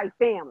 it's sort of like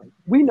family.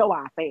 We know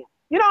our family.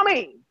 You know what I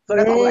mean? So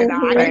that's all like,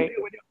 nah, I can't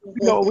deal with them.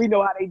 You know, we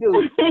know how they do.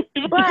 But you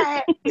know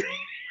what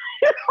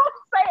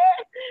I'm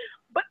saying?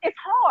 But it's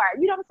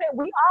hard. You know what I'm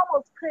saying?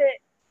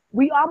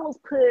 We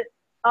almost put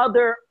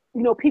other,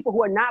 you know, people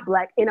who are not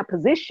black in a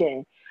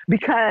position,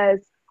 because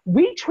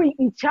we treat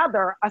each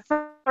other a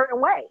certain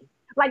way.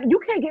 Like, you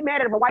can't get mad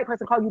at if a white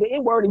person call you the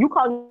N-word and you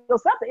call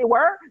yourself the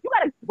N-word. You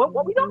gotta,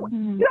 what we doing? You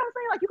know what I'm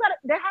saying? Like,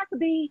 there has to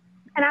be,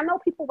 and I know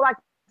people like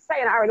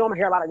saying, I already know I'm gonna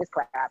hear a lot of this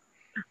crap.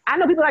 I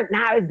know people like,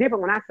 nah, it's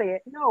different when I say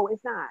it. No,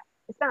 it's not.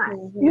 It's not.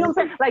 You know what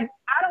I'm saying? Like,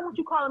 I don't want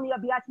you calling me a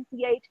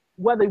B-I-T-C-H,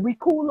 whether we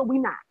cool or we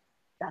not.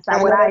 That's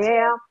not what I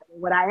am.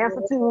 What I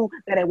answer to,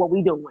 that ain't what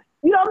we doing.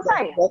 You know what I'm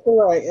saying? That's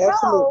right.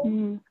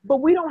 Absolutely. So,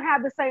 but we don't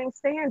have the same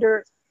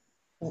standards,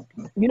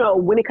 you know,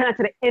 when it comes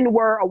to the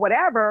N-word or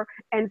whatever.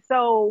 And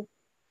so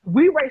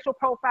we racial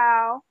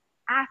profile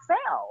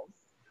ourselves.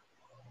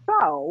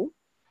 So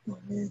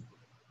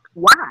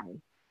why?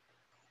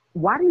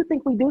 Why do you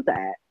think we do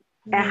that?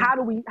 And how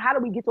do we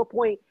get to a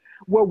point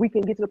where we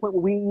can get to the point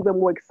where we even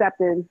more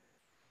accepting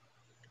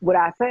with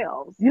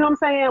ourselves? You know what I'm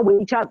saying?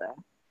 With each other.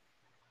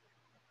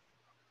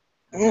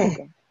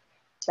 Okay.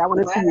 That one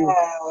is for you.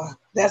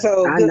 That's a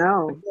good I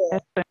know.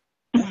 That's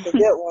a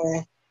good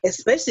one.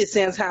 Especially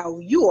since how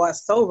you are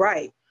so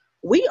right.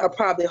 We are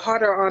probably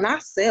harder on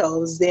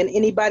ourselves than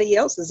anybody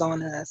else is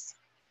on us.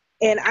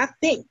 And I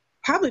think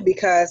probably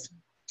because,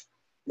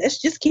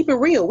 let's just keep it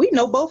real, we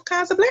know both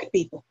kinds of black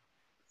people.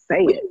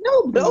 We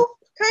know both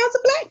kinds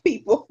of black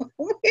people.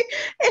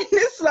 And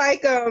it's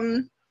like,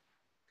 and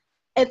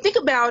think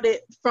about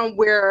it from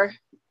where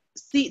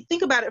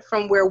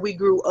we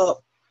grew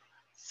up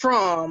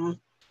from,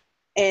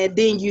 and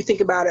then you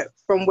think about it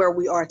from where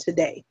we are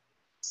today.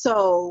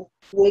 So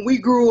when we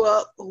grew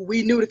up,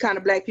 we knew the kind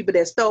of black people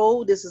that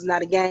stole. This is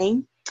not a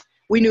game.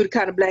 We knew the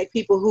kind of black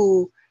people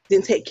who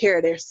didn't take care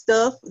of their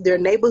stuff, their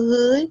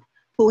neighborhood,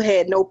 who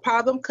had no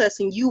problem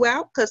cussing you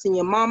out, cussing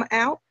your mama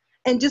out,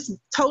 and just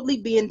totally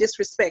being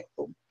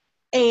disrespectful.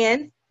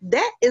 And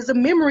that is a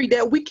memory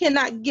that we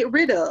cannot get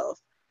rid of.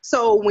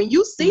 So when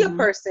you see a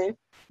person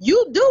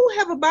you do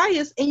have a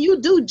bias and you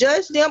do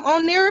judge them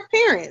on their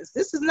appearance.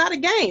 This is not a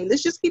game.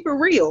 Let's just keep it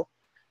real.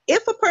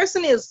 If a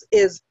person is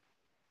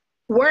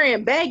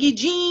wearing baggy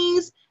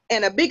jeans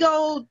and a big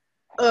old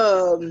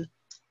sweatshirt,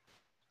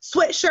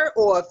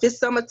 or if it's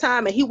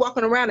summertime and he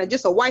walking around in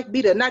just a white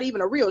beater, not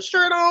even a real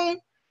shirt on,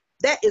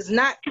 that is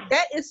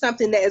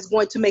something that is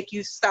going to make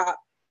you stop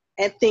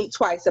and think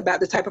twice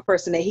about the type of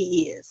person that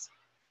he is.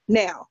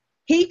 Now,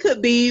 he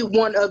could be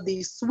one of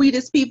the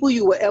sweetest people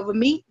you will ever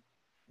meet,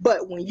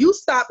 but when you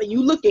stop and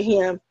you look at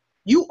him,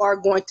 you are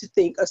going to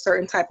think a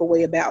certain type of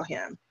way about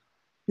him.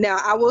 Now,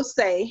 I will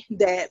say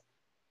that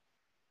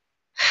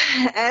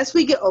as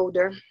we get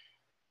older,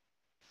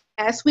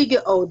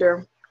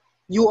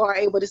 you are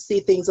able to see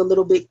things a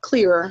little bit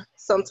clearer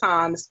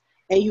sometimes,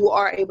 and you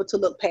are able to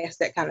look past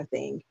that kind of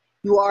thing.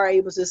 You are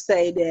able to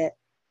say that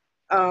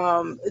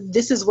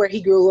this is where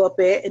he grew up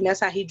at, and that's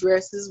how he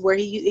dresses, where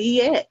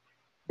he at.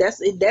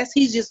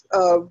 He's just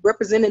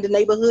representing the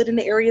neighborhood and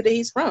the area that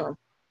he's from.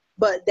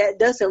 But that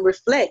doesn't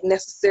reflect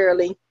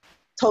necessarily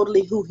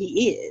totally who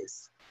he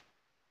is.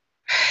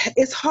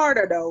 It's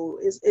harder though.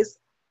 It's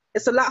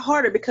a lot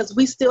harder because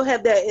we still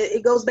have that.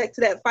 It goes back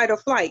to that fight or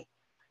flight.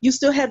 You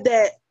still have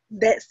that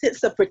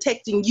sense of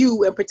protecting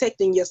you and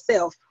protecting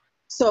yourself.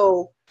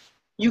 So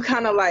you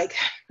kind of like,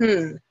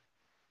 you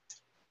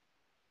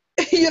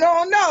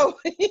don't know.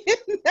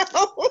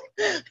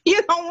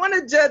 You don't want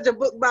to judge a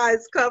book by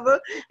its cover,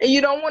 and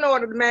you don't want to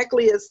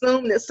automatically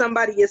assume that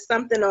somebody is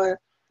something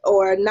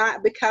or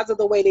not because of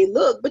the way they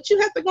look, but you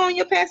have to go on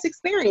your past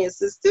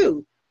experiences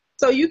too.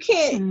 So you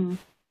can't,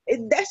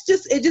 it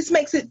just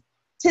makes it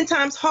 10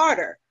 times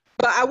harder.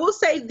 But I will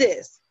say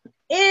this,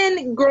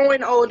 in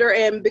growing older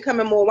and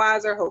becoming more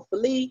wiser,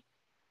 hopefully,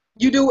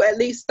 you do at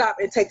least stop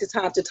and take the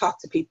time to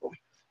talk to people.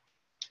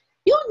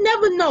 You'll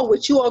never know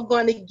what you are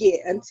going to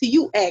get until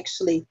you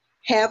actually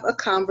have a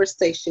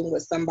conversation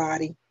with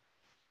somebody.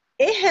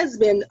 It has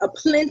been a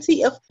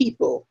plenty of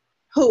people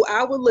who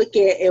I would look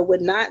at and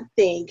would not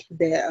think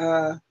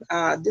that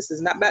this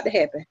is not about to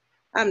happen.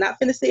 I'm not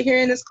finna sit here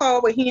in this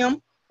call with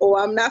him, or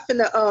I'm not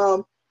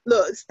finna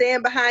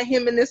stand behind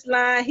him in this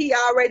line. He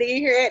already in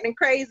here acting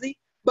crazy.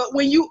 But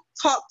when you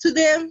talk to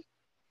them,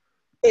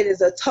 it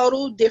is a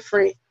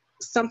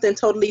something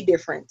totally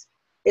different.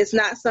 It's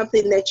not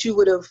something that you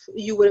would have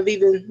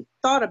even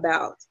thought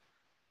about.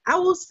 I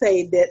will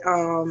say that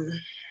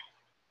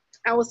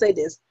I will say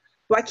this.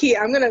 Like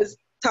here, I'm gonna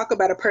talk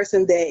about a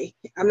person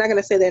I'm not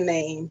gonna say their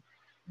name,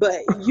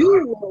 but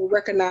you will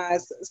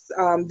recognize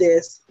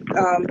this.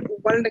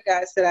 One of the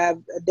guys that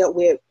I've dealt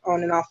with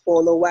on and off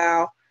for a little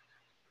while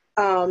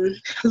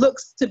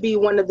looks to be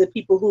one of the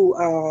people who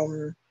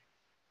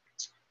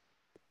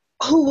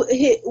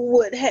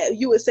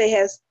you would say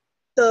has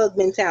thug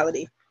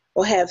mentality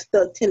or have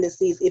thug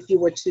tendencies if you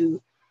were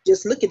to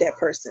just look at that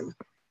person.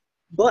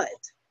 But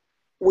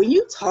when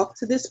you talk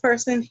to this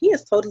person, he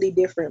is totally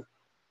different.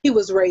 He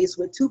was raised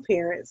with 2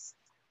 parents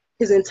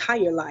his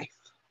entire life.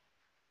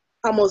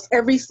 Almost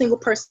every single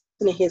person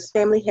in his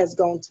family has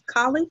gone to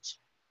college.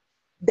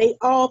 They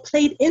all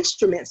played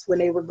instruments when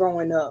they were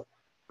growing up.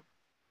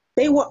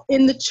 They were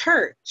in the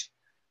church.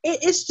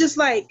 It's just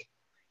like,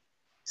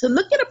 to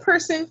look at a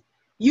person,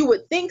 you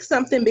would think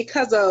something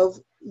because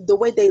of the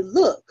way they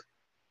look,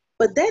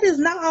 but that is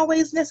not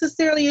always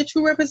necessarily a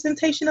true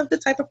representation of the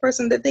type of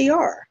person that they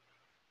are.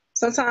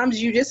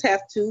 Sometimes you just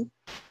have to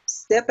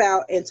step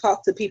out and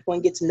talk to people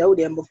and get to know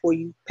them before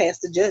you pass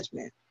the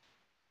judgment.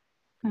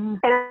 And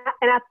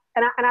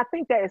I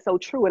think that is so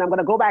true. And I'm going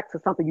to go back to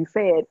something you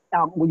said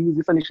when you were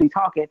just initially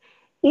talking.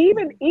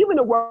 Even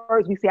the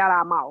words we say out of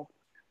our mouth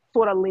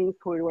sort of leans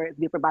towards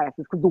different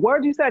biases. Because the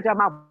words you said out of your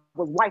mouth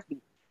was wife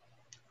beat,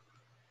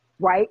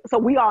 right? So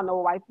we all know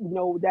wife.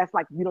 That's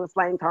like the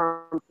slang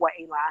term for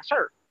a line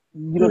shirt.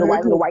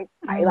 The white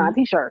A-line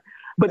t-shirt.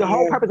 But the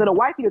whole purpose of the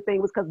wife beater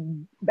thing was because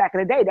back in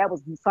the day, that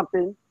was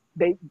something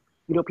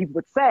people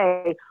would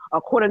say,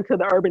 according to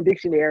the Urban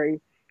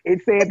Dictionary.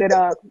 It said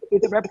that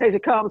if the reputation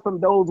comes from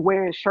those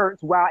wearing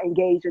shirts while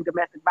engaged in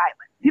domestic violence.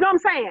 You know what I'm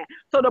saying?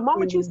 So the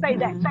moment you say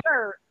that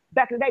shirt,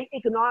 back in the day,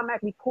 it can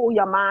automatically pull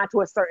your mind to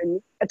a certain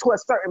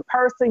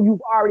person. You've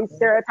already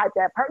stereotyped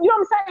that person. You know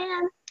what I'm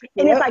saying?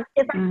 And it's like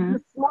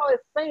the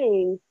smallest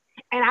thing.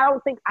 And I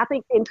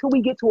think until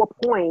we get to a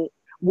point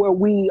where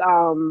we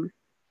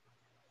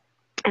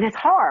and it's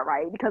hard,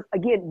 right? Because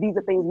again, these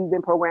are things we've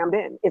been programmed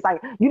in. It's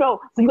like, so you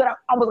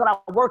almost gotta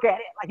work at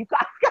it. Like you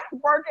gotta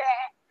work at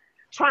it.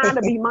 Trying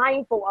to be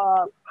mindful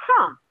of, you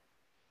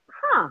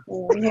know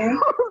what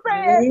I'm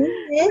saying?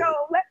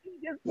 Let me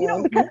just,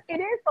 because it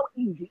is so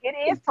easy. It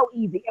is so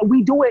easy. And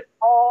we do it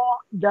all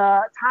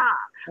the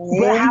time.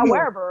 But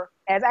however,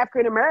 as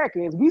African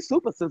Americans, we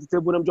super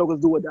sensitive when them jokers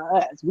do it to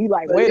us. We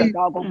like, wait a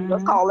doggone,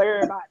 let's call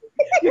everybody.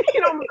 You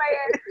know what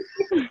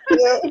I'm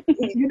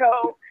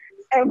saying?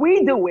 And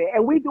we do it.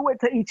 And we do it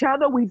to each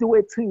other. We do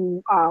it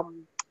to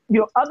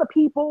other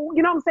people,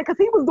 you know what I'm saying? Because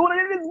he was doing it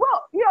in his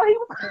book. He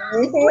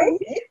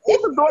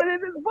was doing it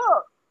in his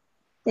book.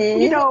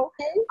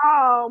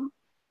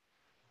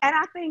 And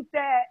I think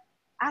that,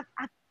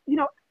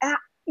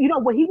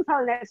 when he was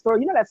telling that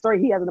story, that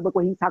story he has in the book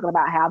where he's talking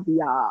about how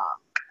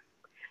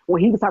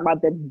when he was talking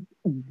about the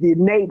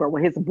neighbor,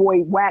 when his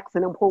boy Wax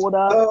and him pulled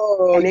up,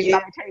 and they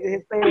started changing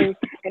his thing,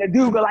 and the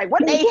dude go like,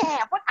 "What they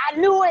have? What? I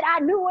knew it.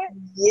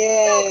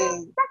 Yeah.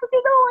 That's what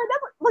you doing.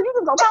 Well, you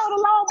just gonna call it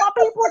along, my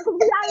people, because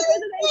we out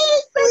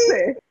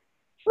here.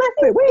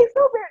 Listen, we ain't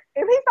stupid.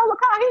 If he stole a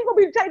car, he ain't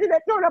gonna be changing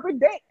that joint up in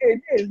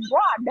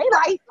broad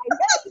daylight like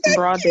that.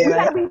 Broad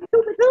daylight. We gotta be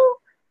stupid too.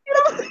 You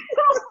know what I'm saying?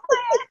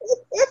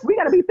 We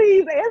gotta be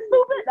thieves and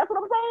stupid. That's what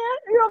I'm saying.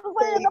 You know what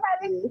I'm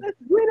saying?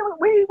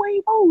 We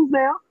ain't fools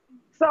now.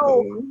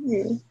 So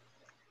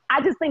I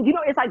just think,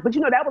 it's like, but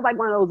that was like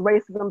one of those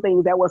racism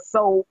things that was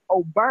so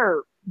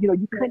overt.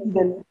 You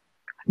couldn't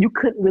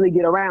really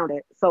get around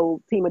it.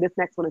 So Tima, this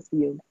next one is for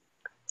you.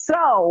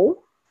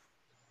 So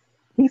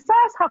he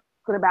starts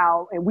talking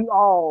about, and we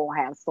all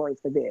have stories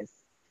for this.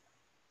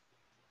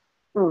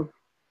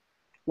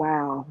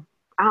 Wow.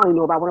 I don't even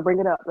know if I want to bring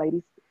it up,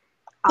 ladies.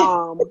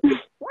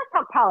 Let's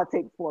talk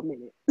politics for a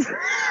minute.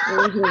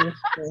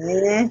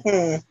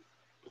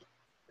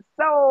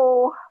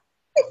 So,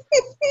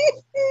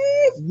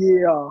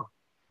 yeah,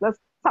 let's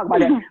talk about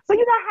that. So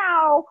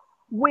how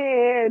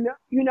when,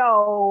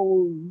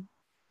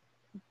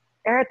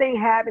 everything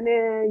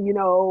happening,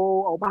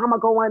 Obama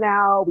going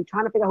out, we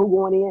trying to figure out who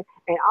going in,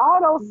 and all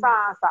those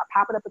signs start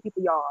popping up in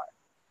people's yards.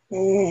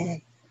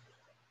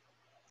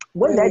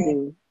 What did that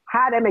do?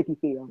 How did that make you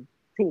feel?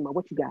 Tima,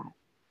 what you got?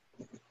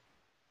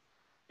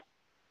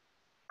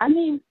 I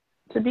mean,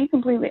 to be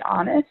completely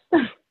honest,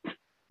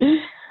 it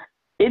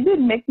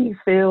didn't make me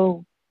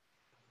feel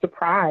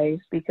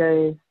surprised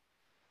because,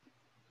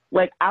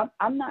 like,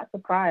 I'm not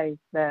surprised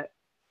that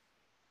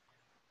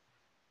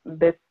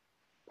this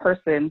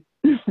person,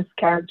 this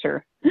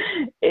character,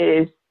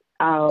 is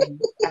our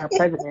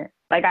president.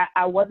 Like,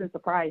 I wasn't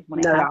surprised when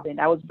it happened.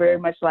 I was very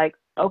much like,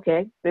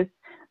 okay, this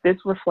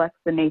reflects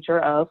the nature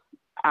of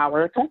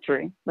our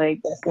country. Like,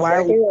 why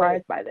are we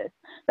surprised by this?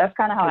 That's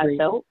kind of how I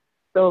felt.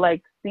 So,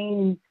 like,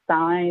 seeing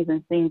signs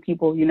and seeing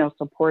people,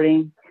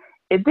 supporting,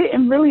 it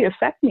didn't really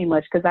affect me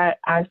much because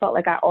I felt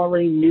like I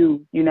already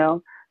knew,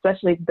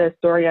 especially the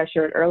story I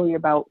shared earlier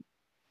about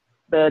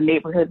the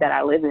neighborhood that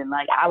I live in.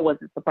 Like, I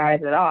wasn't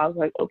surprised at all. I was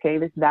like, okay,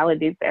 this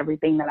validates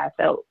everything that I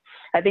felt.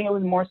 I think it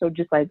was more so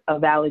just like a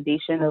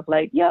validation of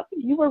like, yep,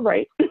 you were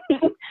right.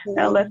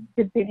 Now let's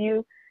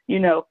continue,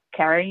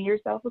 carrying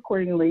yourself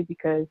accordingly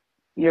because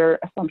your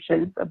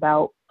assumptions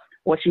about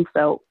what you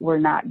felt were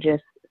not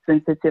just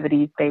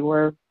sensitivities, they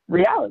were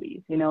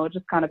realities. It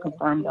just kind of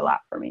confirmed a lot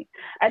for me.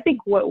 I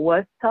think what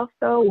was tough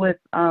though was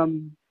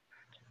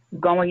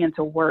going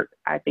into work,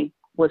 I think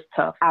was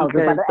tough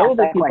because those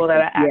are people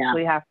that I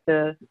actually have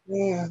to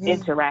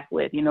interact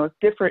with. It's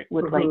different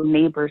with like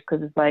neighbors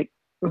because it's like,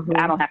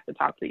 I don't have to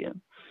talk to you.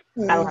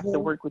 I don't have to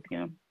work with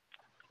you.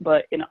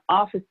 But in an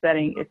office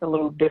setting, it's a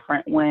little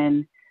different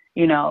when,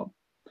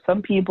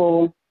 some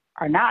people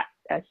are not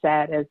as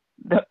sad as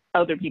the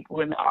other people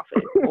in the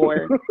office,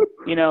 or,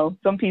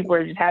 some people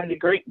are just having a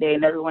great day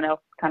and everyone else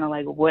is kind of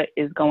like, what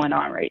is going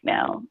on right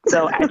now?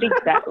 So I think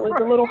that was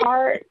a little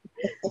hard,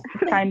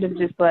 kind of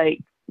just like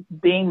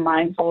being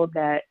mindful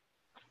that,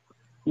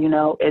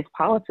 it's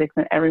politics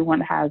and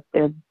everyone has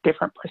their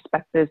different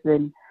perspectives.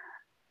 And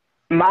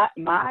my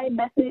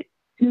method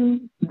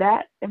to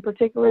that in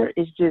particular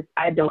is just,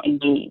 I don't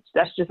engage.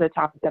 That's just a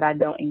topic that I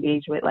don't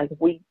engage with. Like if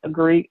we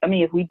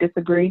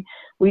disagree,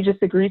 we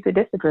just agree to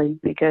disagree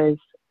because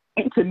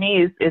to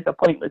me it's a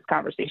pointless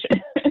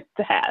conversation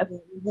to have.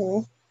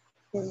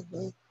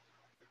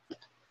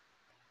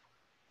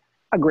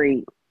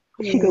 Agreed.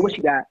 Shika, what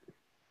you got?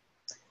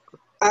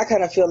 I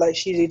kind of feel like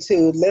she did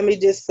too. Let me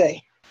just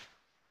say,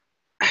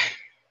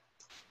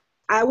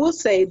 I will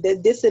say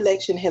that this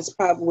election has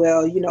probably,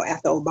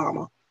 after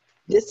Obama,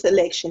 this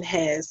election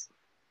has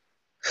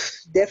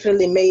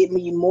definitely made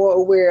me more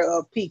aware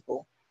of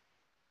people.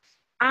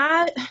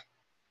 I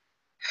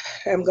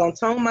am going to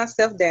tone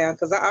myself down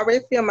because I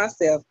already feel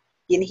myself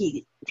getting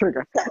heated.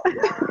 Trigger.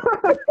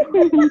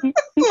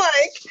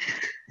 Like,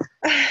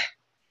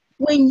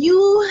 when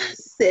you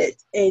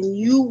sit and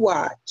you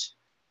watch,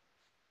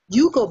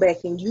 you go back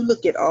and you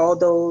look at all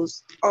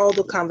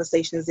the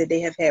conversations that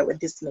they have had with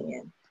this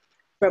man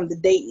from the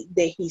day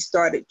that he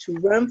started to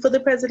run for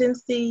the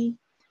presidency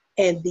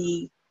and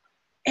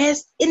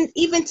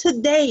even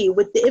today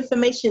with the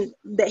information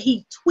that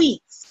he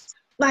tweets.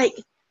 Like,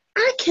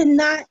 I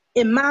cannot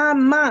in my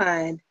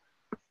mind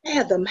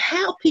fathom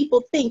how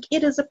people think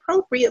it is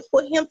appropriate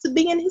for him to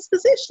be in his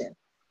position.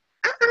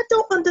 I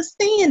don't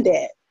understand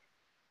that.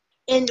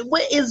 And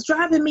what is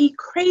driving me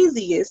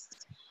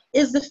craziest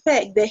is the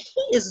fact that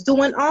he is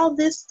doing all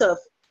this stuff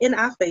in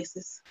our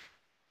faces.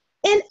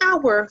 In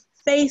our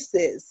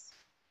faces.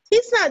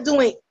 He's not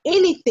doing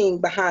anything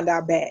behind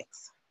our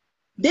backs.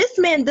 This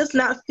man does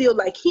not feel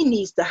like he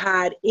needs to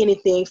hide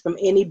anything from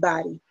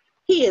anybody.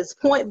 He is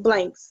point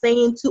blank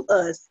saying to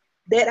us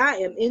that I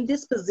am in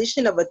this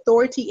position of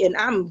authority and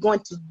I'm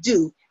going to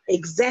do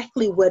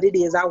exactly what it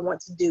is I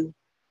want to do.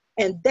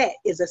 And that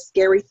is a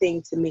scary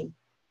thing to me.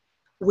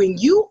 when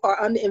you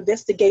are under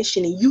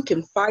investigation and you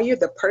can fire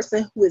the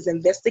person who is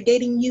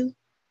investigating you,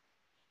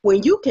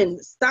 when you can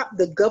stop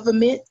the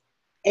government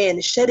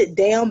and shut it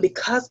down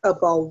because of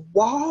a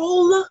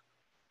wall,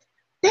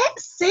 that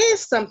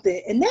says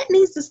something. And that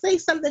needs to say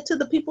something to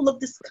the people of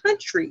this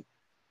country.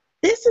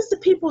 This is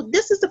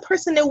the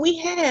person that we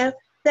have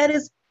that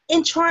is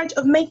in charge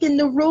of making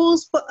the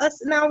rules for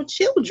us and our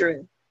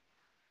children.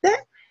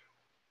 That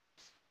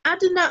I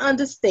do not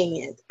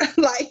understand.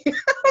 Like,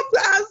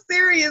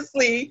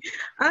 seriously,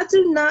 I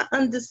do not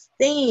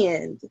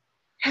understand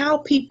how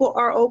people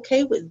are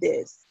okay with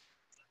this.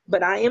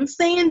 But I am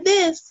saying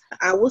this,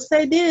 I will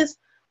say this,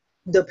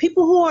 the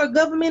people who are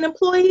government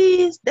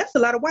employees, that's a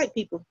lot of white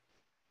people.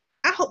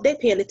 I hope they're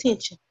paying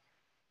attention.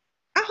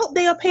 I hope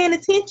they are paying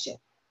attention.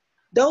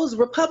 Those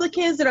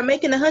Republicans that are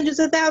making the hundreds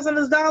of thousands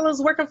of dollars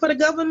working for the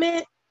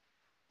government,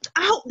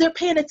 I hope they're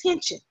paying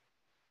attention.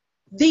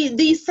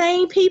 These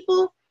same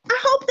people, I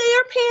hope they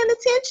are paying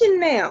attention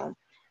now.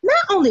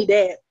 Not only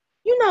that,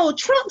 you know,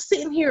 Trump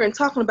sitting here and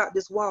talking about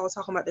this wall,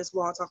 talking about this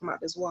wall, talking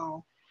about this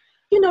wall.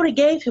 You know, they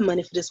gave him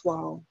money for this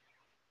wall.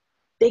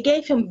 They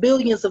gave him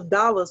billions of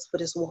dollars for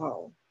this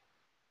wall.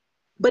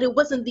 But it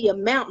wasn't the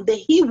amount that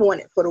he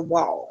wanted for the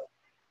wall.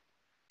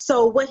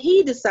 So what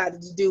he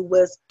decided to do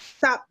was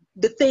stop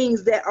the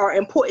things that are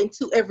important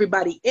to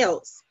everybody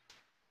else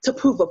to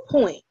prove a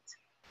point.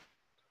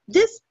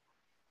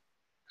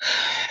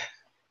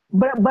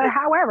 But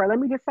however, let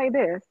me just say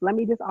this. Let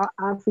me just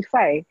honestly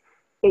say,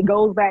 it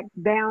goes back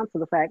down to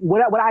the fact,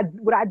 what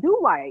I do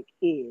like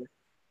is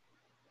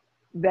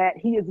that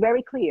he is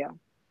very clear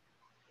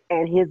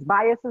and his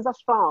biases are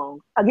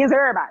strong against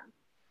everybody.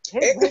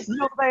 You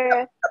know what I'm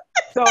saying?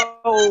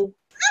 So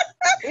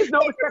it's no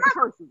respect to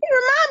person. He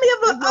remind me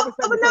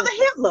of another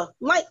Hitler.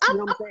 Like, I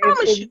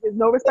promise you. It's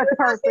no respect to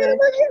person.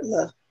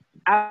 Hitler.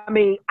 I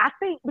mean, I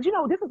think, but you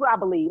know, this is what I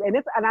believe, and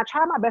I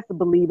try my best to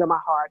believe in my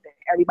heart that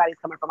everybody's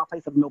coming from a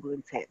place of noble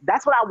intent.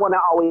 That's what I want to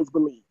always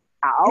believe.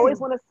 I always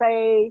want to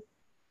say,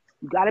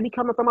 you got to be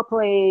coming from a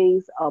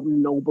place of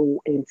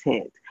noble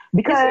intent.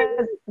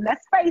 Because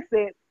let's face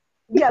it,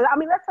 because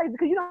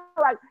you know,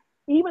 like,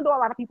 even though a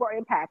lot of people are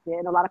impacted,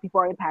 and a lot of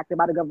people are impacted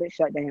by the government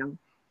shutdown,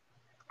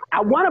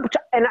 I want to,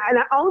 and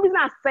the only reason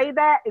I say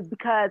that is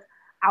because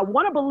I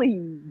want to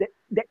believe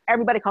that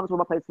everybody comes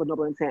from a place of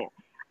noble intent.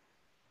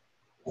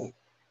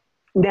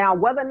 Now,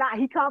 whether or not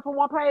he comes from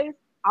one place,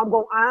 I'm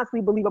going to honestly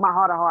believe in my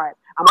heart of hearts.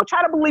 I'm going to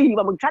try to believe,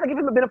 I'm going to try to give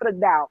him the benefit of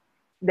the doubt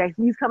that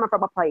he's coming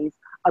from a place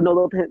of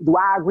noble intent. Do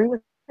I agree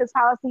with his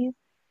policies?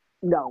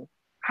 No.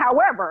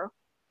 However,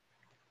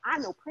 I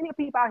know plenty of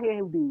people out here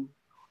who do,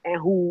 and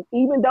who,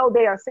 even though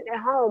they are sitting at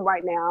home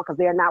right now because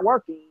they're not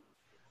working,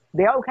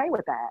 they're okay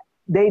with that.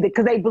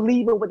 Because they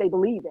believe in what they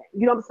believe in.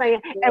 You know what I'm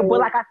saying? And but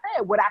like I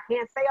said, what I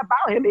can't say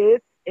about him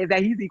is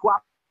that he's equal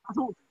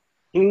opportunity.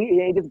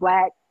 He ain't just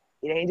black.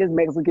 It ain't just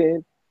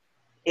Mexican.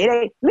 It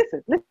ain't,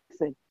 listen,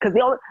 because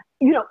they all,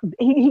 you know,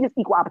 he just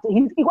equal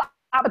opportunity. He's equal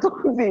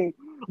opportunity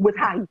with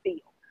how he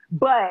feels.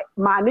 But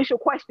my initial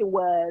question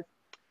was,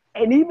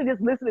 and even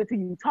just listening to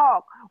you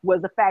talk,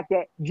 was the fact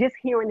that just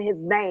hearing his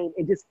name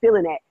and just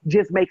feeling that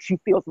just makes you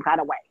feel some kind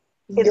of way.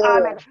 It's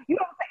automatic. You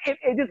know what I'm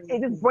saying?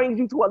 It just brings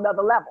you to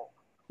another level.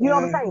 You know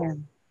what I'm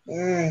saying?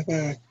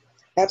 Mm-hmm.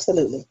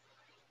 Absolutely.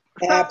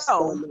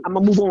 So, I'm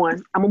gonna move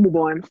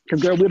on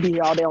because girl, we'll be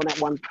here all day on that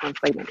one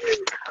statement.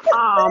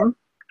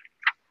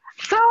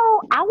 So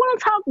I want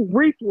to talk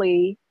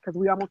briefly, because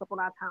we're almost up on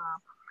our time,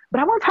 but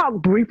I want to talk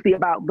briefly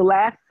about the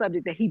last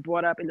subject that he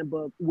brought up in the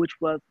book, which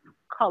was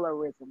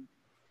colorism.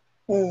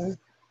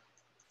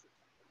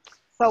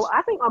 So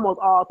I think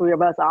almost all three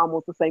of us are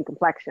almost the same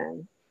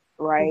complexion,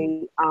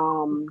 right?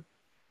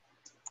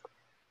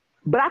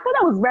 But I thought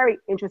that was very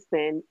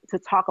interesting to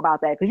talk about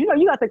that, because, you know,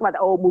 you got to think about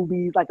the old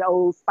movies, like the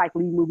old Spike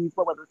Lee movies,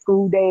 what was it,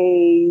 School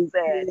Days,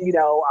 and, you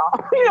know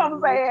what I'm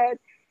saying?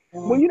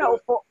 Well, you know,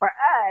 for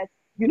us,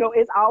 you know,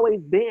 it's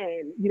always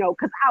been, you know,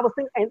 because I was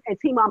thinking, and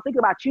Tima, I'm thinking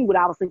about you when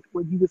I was thinking,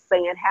 when you were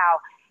saying how,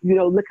 you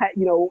know, look at,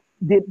 you know,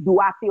 do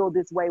I feel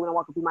this way when I'm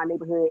walking through my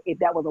neighborhood? If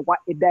that was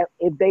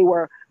if they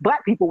were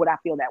black people, would I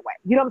feel that way?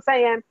 You know what I'm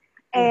saying?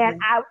 And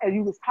as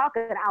you was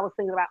talking, I was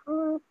thinking about,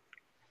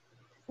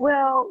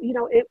 well, you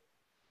know, if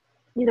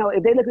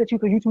they look at you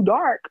because you're too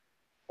dark,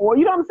 or,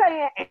 you know what I'm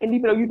saying? And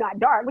even though you're not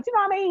dark, but you know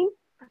what I mean?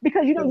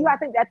 Because, you know, I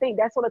think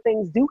that sort of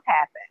things do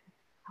happen,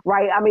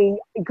 right? I mean,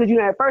 because, you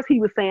know, at first he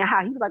was saying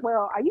how he was like,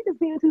 well, are you just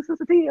being too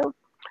sensitive?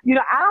 You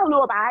know, I don't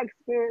know if I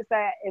experienced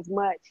that as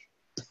much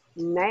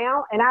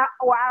now. And I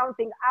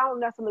don't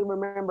necessarily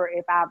remember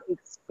if I've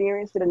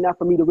experienced it enough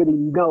for me to really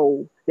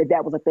know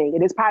that was a thing.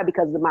 And it's probably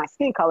because of my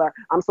skin color.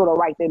 I'm sort of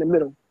right there in the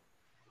middle,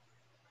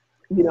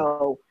 you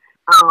know.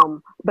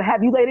 But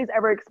have you ladies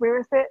ever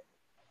experienced it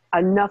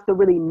enough to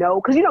really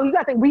know? Because, you know, you got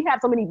to think we have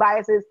so many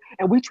biases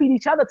and we treat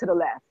each other to the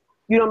left,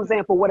 you know what I'm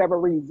saying, for whatever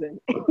reason.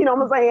 You know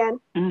what I'm saying?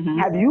 Mm-hmm.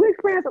 Have you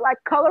experienced it like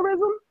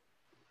colorism?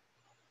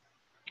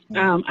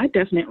 I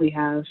definitely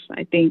have.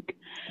 I think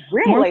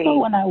really?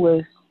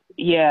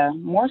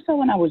 more so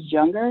when I was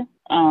younger,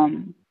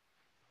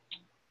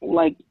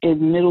 like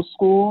in middle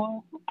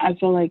school I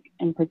feel like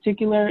in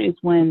particular is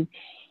when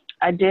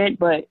I did,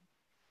 but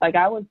like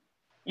I was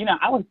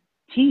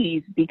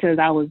teased because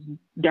I was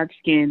dark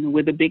skinned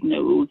with a big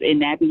nose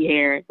and nappy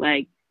hair.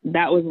 Like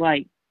that was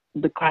like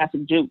the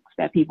classic jokes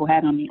that people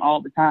had on me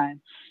all the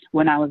time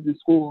when I was in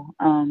school.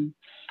 And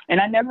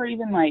I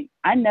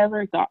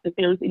never thought that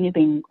there was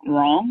anything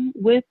wrong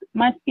with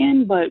my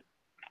skin, but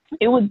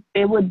it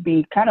would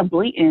be kind of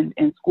blatant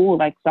in school,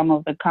 like some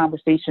of the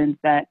conversations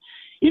that,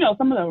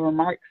 some of the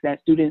remarks that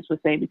students would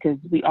say, because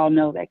we all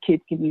know that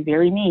kids can be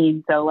very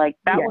mean. So like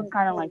that was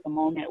kind of like the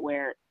moment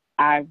where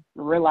I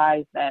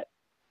realized that,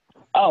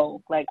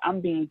 oh, like I'm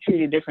being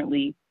treated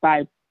differently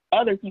by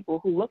other people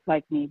who look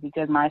like me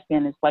because my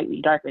skin is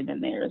slightly darker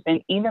than theirs.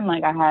 And even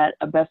like I had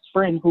a best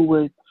friend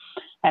who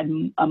had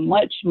a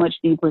much, much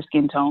deeper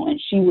skin tone,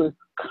 and she was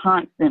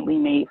constantly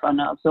made fun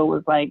of. So it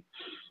was like,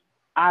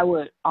 I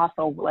would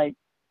also like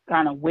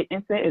kind of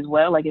witness it as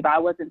well. Like if I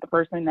wasn't the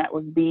person that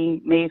was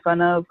being made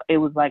fun of, it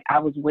was like I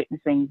was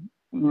witnessing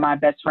my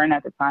best friend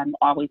at the time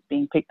always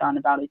being picked on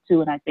about it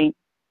too. And I think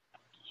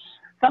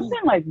something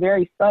like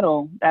very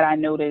subtle that I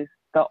noticed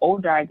the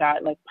older I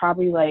got, like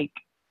probably like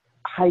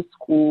high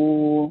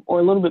school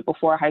or a little bit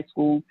before high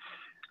school,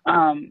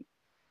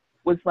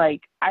 was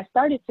like I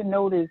started to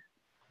notice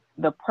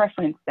the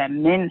preference that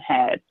men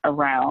had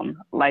around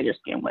lighter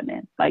skinned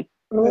women. Like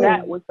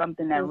that was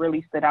something that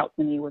really stood out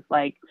to me. Was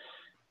like,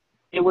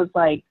 it was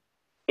like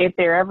if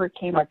there ever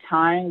came a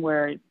time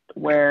where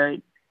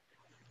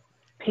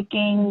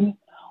picking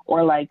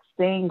or like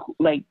saying,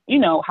 like,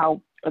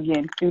 how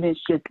again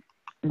students just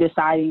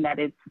deciding that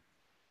it's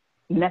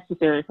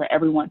necessary for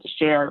everyone to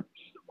share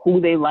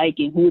who they like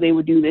and who they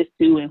would do this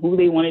to and who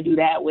they want to do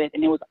that with.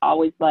 And it was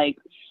always like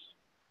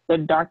the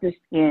darker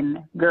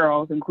skinned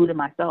girls, including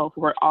myself,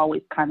 were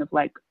always kind of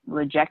like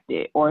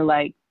rejected or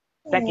like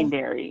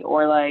secondary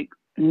or like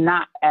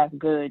not as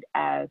good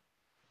as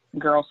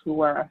girls who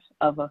were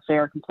of a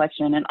fair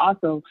complexion. And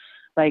also,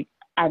 like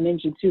I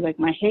mentioned too, like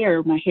my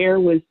hair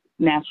was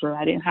natural.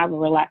 I didn't have a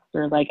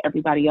relaxer like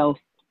everybody else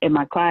in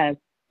my class.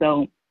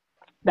 So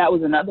that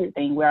was another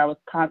thing where I was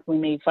constantly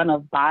made fun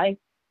of by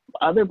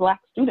other Black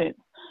students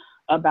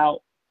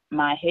about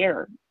my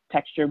hair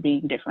texture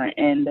being different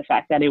and the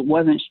fact that it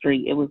wasn't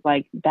straight. It was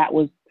like that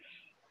was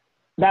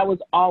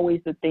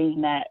always the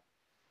thing that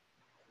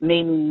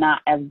made me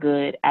not as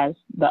good as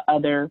the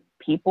other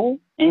people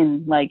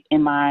in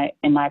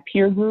my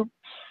peer group,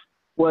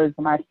 was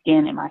my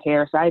skin and my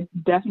hair. So I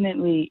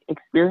definitely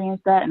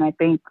experienced that, and I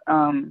think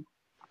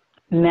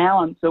now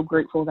I'm so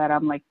grateful that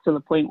I'm like to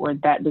the point where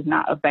that does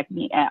not affect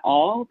me at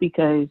all,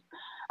 because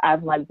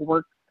I've like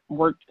worked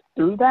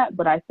through that.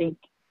 But I think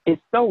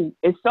it's so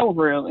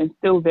real and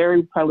still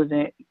very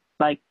prevalent,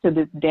 like to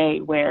this day,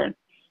 where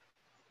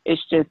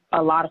it's just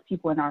a lot of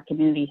people in our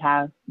community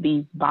have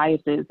these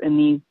biases and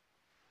these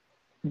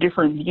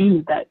different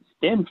views that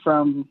stem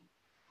from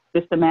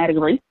systematic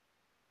racism.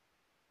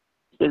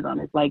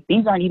 It's like,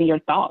 these aren't even your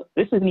thoughts.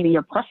 This isn't even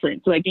your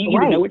preference. Like, do you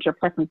even know what your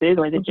preference is,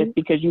 or is it just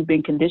because you've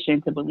been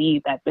conditioned to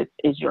believe that this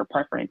is your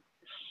preference?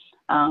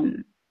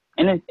 And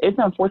it's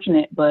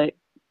unfortunate, but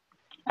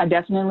I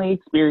definitely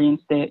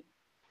experienced it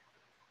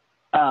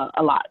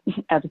a lot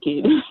as a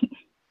kid.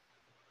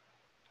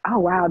 Oh,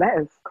 wow, that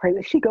is crazy.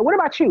 Shika, what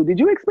about you? Did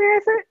you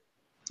experience it?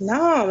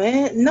 No,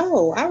 man.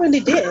 No, I really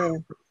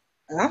didn't.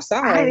 I'm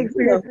sorry. I didn't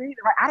experience it either.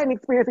 Right? I didn't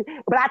experience it.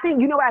 But I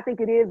think, what I think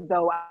it is,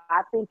 though?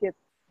 I think it's,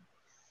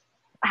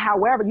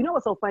 however,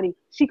 what's so funny?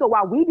 Shika,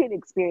 while we didn't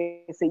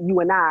experience it, you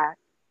and I,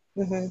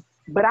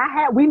 but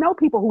we know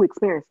people who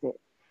experienced it.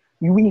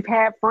 We've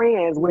had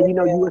friends where, you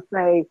would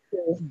say,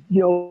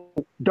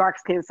 dark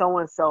skin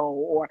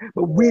so-and-so,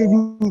 but we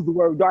use the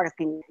word dark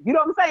skin. You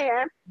know what I'm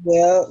saying?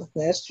 Yeah,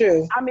 that's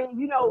true. I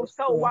mean,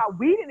 so while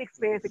we didn't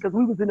experience it because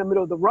we was in the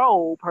middle of the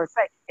road, per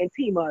se, and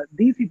Tima,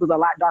 these people are a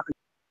lot darker.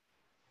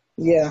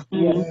 Yeah.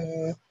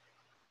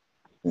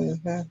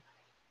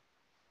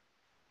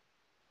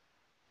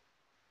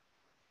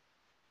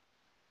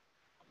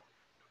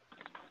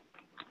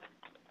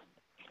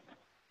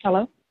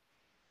 Hello?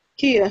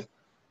 Kia.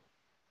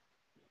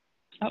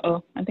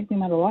 Uh-oh, I think we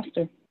might have lost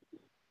her.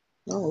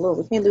 Oh, Lord,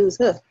 we can't lose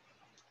her.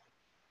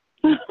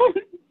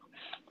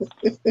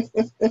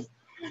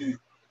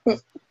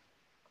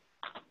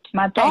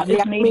 My thought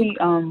is maybe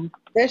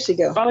there she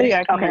go. Oh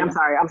yeah. Okay, I'm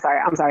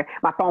sorry.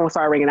 My phone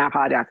started ringing. I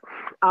apologize.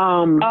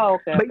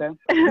 Okay.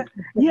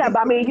 Yeah, but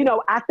I mean,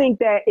 I think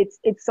that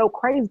it's so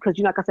crazy because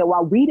like I said,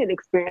 while we didn't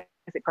experience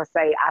it per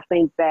se, I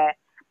think that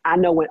I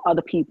know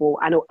other people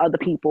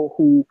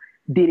who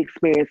did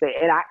experience it,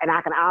 and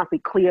I can honestly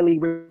clearly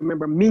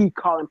remember me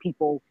calling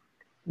people,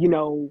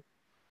 because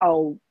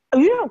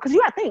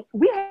I think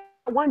we had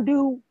one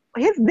dude,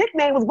 his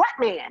nickname was Black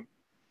Man.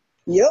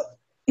 Yep.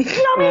 You know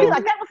what I mean?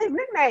 Like, that was his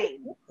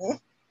nickname.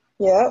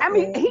 Yeah. I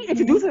mean, he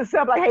introduced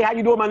himself like, "Hey, how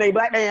you doing? My name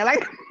Black Man."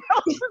 Like,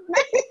 you know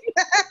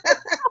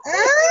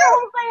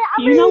what I'm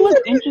saying? You know what's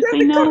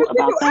interesting though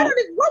about that?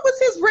 What was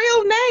his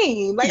real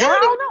name? Like, I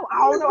don't know.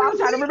 I'm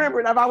trying to remember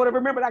it. If I would have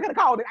remembered, I could have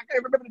called it. I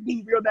can't remember the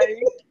dude's real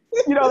name.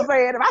 You know what I'm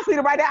saying? If I see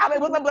him right now, I'm like,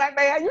 "What's up, Black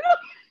Man?" You know?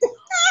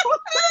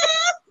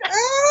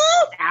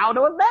 I don't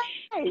know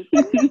his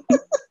name.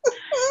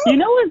 You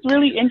know what's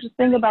really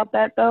interesting about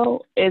that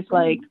though? Is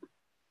like,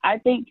 I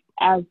think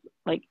as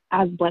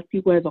Black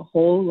people as a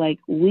whole, like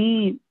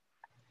we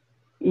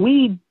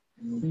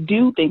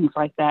do things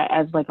like that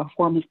as like a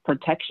form of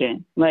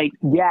protection. Like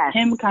Yes.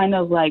 him kind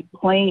of like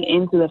playing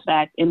into the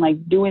fact and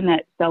like doing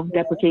that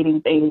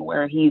self-deprecating thing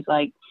where he's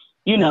like,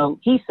 you know,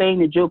 he's saying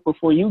the joke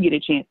before you get a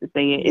chance to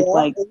say it. It's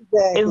like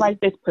it's like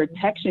this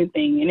protection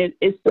thing, and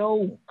it's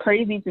so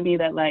crazy to me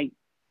that like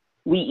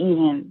we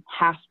even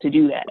have to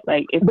do that.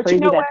 Like it's But crazy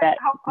you know that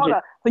what? Hold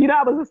up. So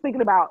I was just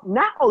thinking about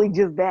not only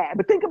just that,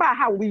 but think about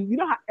how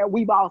how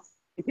we've all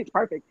seen Pitch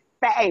Perfect,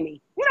 Fat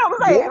Amy. You know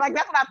what I'm saying? Like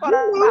that's what I thought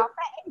about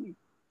Fat Amy.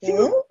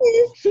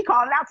 She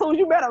called it out as soon as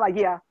you met her. Like,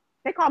 yeah,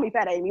 they call me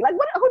Fat Amy. Like,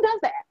 who does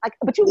that? Like,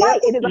 but you're right.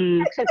 It is a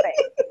protection thing.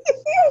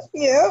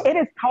 It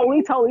is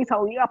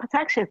totally a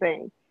protection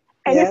thing.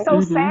 And it's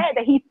so sad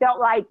that he felt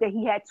like that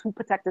he had to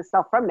protect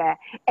himself from that.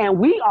 And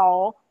we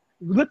all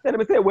looked at him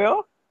and said,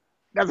 well,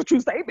 that's a true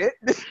statement.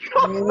 You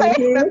know what I'm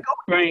saying?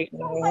 Right.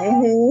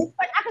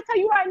 Like, I can tell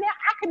you right now,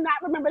 I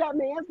cannot remember that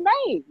man's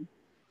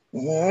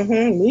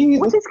name.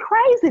 Which is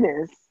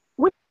craziness.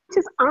 Which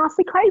is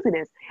honestly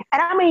craziness.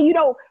 And I mean, you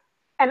know,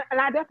 and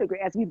I definitely agree.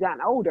 As we've gotten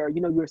older, you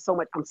know,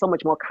 I'm so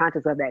much more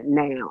conscious of that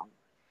now,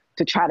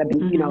 to try to be,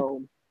 you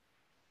know,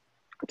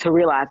 to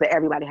realize that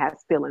everybody has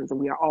feelings and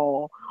we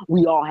all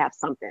have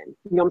something.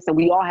 You know what I'm saying?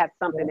 We all have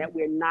something that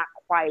we're not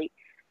quite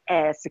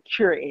as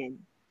secure in.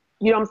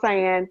 You know what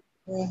I'm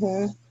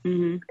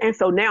saying? And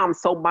so now I'm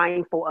so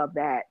mindful of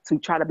that, to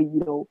try to be,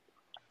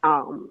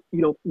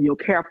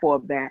 careful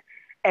of that.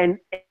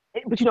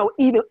 But you know,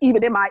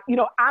 even in my, you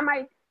know, I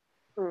might.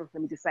 Let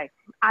me just say,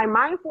 I'm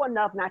mindful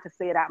enough not to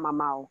say it out my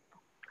mouth,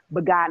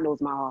 but God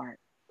knows my heart.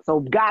 So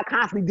God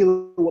constantly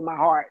dealing with my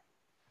heart.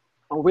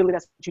 Oh, really?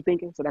 That's what you're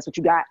thinking? So that's what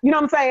you got? You know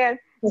what I'm saying?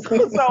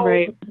 So,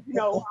 right. You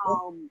know,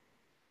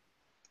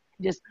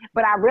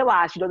 but I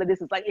realized, you know, that this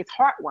is like, it's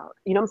heart work.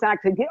 You know what I'm saying?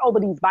 Like, to get over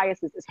these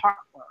biases is heart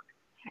work.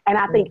 And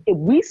I think if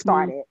we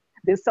started,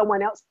 then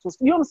someone else was,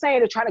 you know what I'm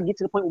saying? To try to get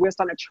to the point where we're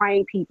starting to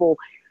train people.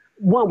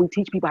 One, we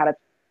teach people how to,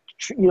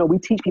 we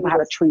teach people how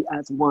to treat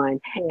us,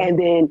 one. And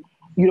then,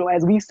 you know,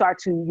 as we start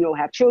to, you know,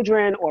 have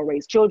children or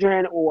raise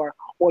children or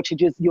to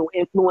just, you know,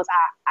 influence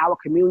our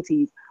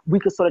communities, we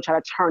could sort of try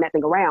to turn that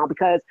thing around,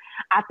 because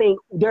I think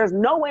there's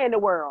no way in the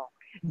world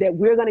that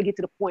we're going to get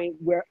to the point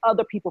where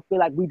other people feel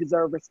like we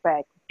deserve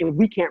respect if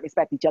we can't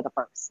respect each other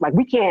first. Like,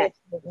 we can't.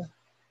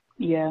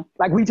 Yeah.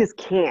 Like, we just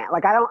can't.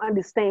 Like, I don't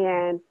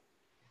understand.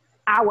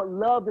 I would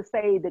love to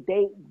say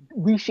that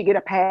we should get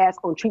a pass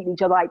on treating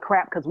each other like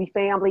crap because we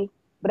family.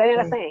 But that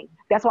ain't a thing.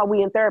 That's why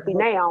we in therapy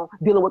now,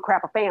 dealing with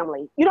crap of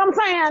family. You know what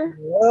I'm saying?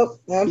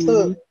 Yep,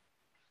 absolutely.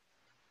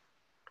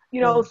 You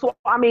know, so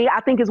I mean,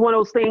 I think it's one of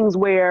those things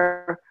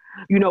where,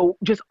 you know,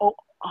 just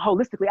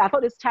holistically, I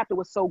thought this chapter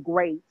was so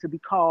great to be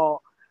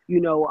called,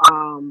 you know,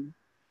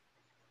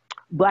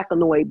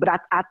 Blackanoid. But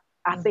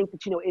I think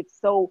that, you know,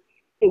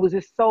 it was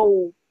just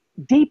so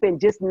deep in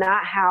just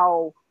not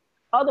how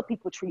other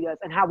people treat us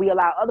and how we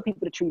allow other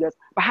people to treat us,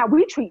 but how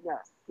we treat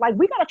us. Like,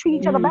 we got to treat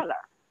each other better.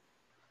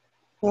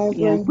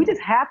 Yeah. We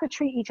just have to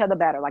treat each other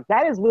better. Like,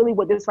 that is really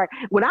what this, like,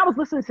 when I was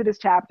listening to this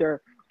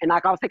chapter and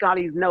like I was taking all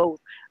these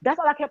notes, that's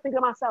all I kept thinking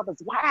to myself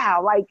is,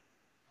 wow, like,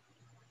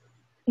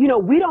 you know,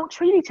 we don't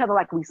treat each other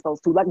like we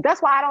supposed to. Like,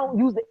 that's why I don't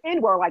use the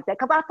N-word like that.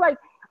 Cause I feel like,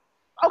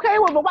 okay,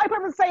 well, if a white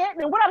person say it,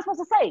 then what am I supposed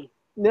to say?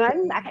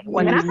 Nothing.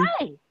 What can I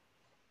say?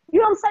 You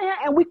know what I'm saying?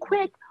 And we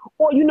quick,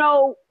 or, you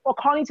know, or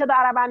call each other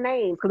out of our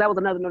names. Cause that was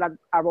another note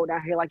I wrote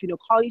down here. Like, you know,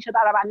 call each other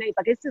out of our names.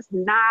 Like, it's just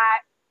not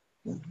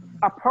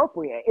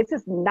appropriate. It's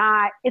just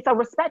not, it's a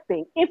respect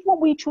thing. If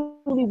what we truly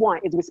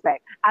want is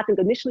respect, I think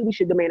initially we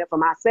should demand it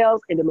from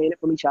ourselves and demand it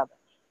from each other.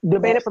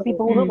 Demand it from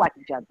people who look like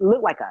each other,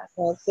 look like us.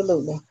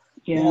 Absolutely.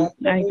 Yeah,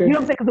 I agree. You know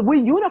what I'm saying? Because if we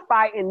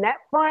unify in that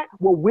front,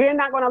 well, we're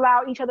not going to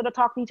allow each other to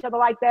talk to each other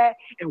like that.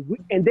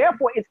 And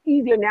therefore, it's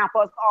easier now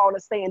for us all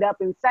to stand up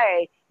and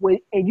say, well,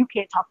 and you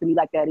can't talk to me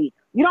like that either.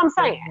 You know what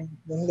I'm saying?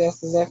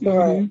 That's exactly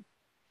right.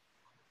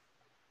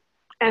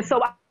 And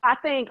so I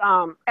think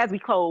as we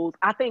close,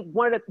 I think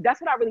that's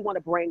what I really want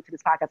to bring to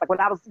this podcast. Like, when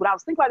I was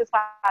thinking about this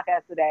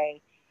podcast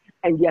today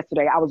and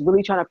yesterday, I was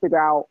really trying to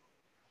figure out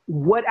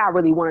what I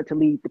really wanted to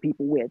leave the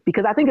people with,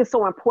 because I think it's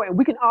so important.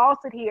 We can all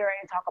sit here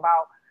and talk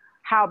about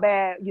how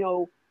bad, you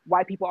know,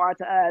 white people are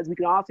to us. We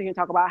can all sit here and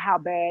talk about how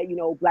bad, you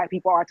know, Black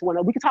people are to one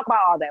another. We can talk about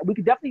all that. We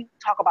could definitely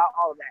talk about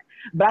all of that.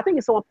 But I think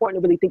it's so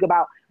important to really think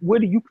about, where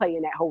do you play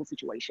in that whole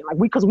situation? Like,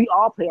 because we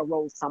all play a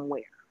role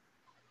somewhere.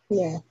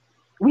 Yeah.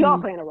 We all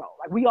play in a role.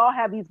 Like, we all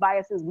have these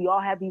biases. We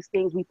all have these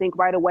things we think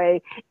right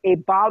away.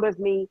 It bothers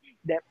me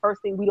that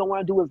first thing we don't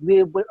want to do is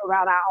live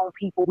around our own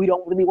people. We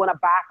don't really want to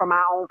buy from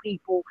our own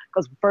people,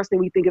 because first thing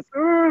we think is,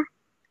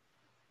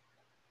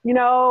 you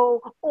know,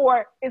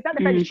 or it's not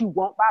the fact that you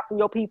won't buy from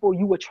your people.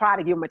 You would try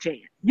to give them a chance.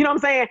 You know what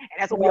I'm saying? And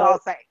that's what we all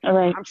say.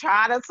 Right. I'm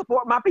trying to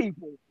support my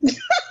people.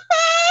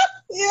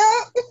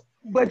 Yeah.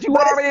 But you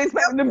already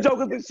expecting them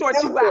jokers to short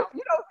you out.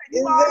 You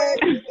know what I'm saying? You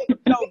already expecting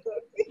them jokers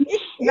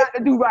not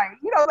to do right.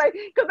 You know, like,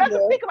 because that's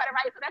the think about it,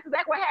 right? So that's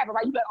exactly what happened,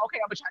 right? You like, okay,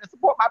 I'm gonna try to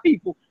support my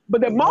people,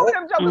 but the moment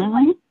them jokers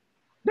like,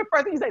 the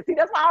first thing you say, see,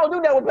 that's why I don't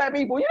do that with black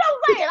people. You know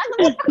what I'm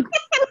saying?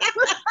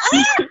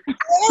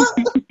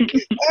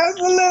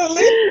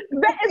 Absolutely.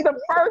 That is the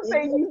first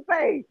thing you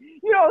say.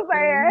 You know what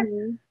I'm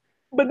saying?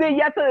 But then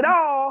yes to it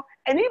all,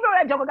 and even though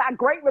that joker got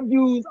great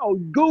reviews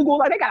on Google,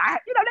 like they got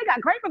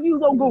great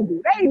reviews on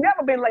Google. They ain't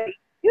never been late.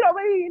 You know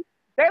what I mean?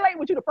 They late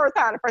with you the first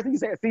time. The first thing you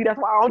said, see, that's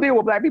why I don't deal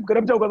with black people, because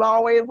them jokers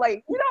always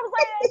late. You know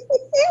what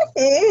I'm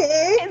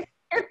saying?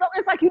 And so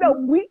it's like, you know,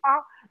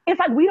 it's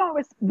like we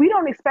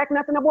don't expect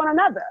nothing of one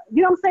another.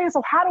 You know what I'm saying?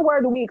 So how the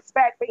word do we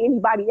expect for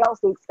anybody else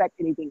to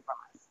expect anything from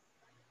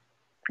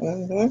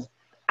us?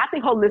 I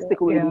think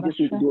holistically we just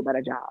need to do a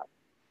better job.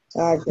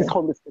 Just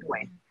holistic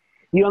way.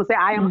 You know what I'm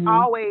saying? I am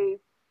always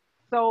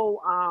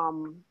so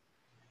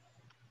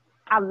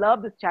I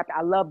love this chapter.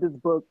 I love this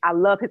book. I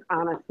love his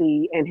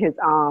honesty and his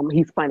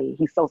he's funny.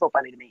 He's so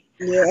funny to me.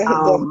 Yeah.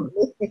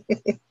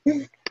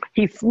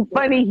 He's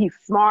funny, he's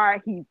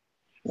smart, he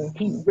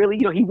really,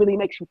 you know, he really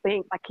makes you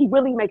think. Like he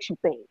really makes you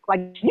think.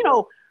 Like, you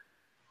know,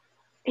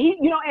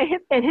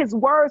 and his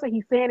words that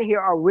he's saying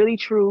here are really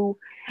true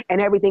and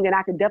everything. And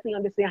I can definitely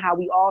understand how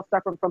we all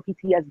suffer from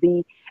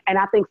PTSD. And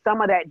I think some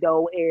of that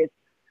though is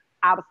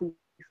obviously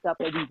stuff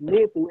that we've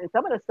lived through, and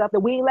some of the stuff that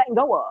we ain't letting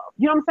go of.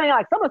 You know what I'm saying?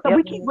 Like some of the stuff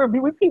we keep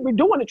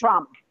redoing the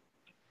trauma.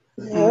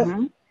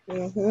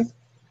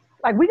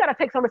 Like we got to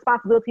take some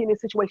responsibility in this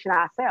situation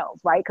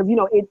ourselves, right? Because you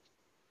know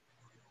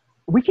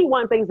we keep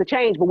wanting things to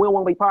change, but we don't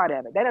want to be part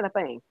of it. That is the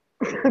thing.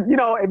 You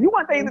know, if you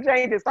want things to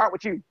change, it start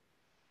with you.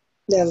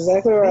 That's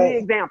exactly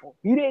right.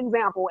 Be the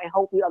example, and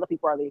hopefully other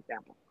people are the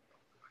example.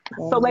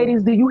 So,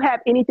 ladies, do you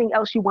have anything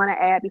else you want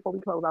to add before we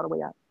close all the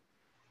way up?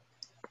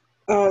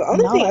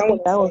 Only thing I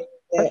want to say.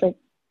 Perfect.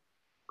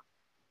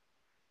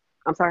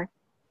 I'm sorry.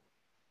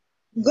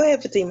 Go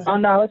ahead, Fatima. Oh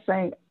no, I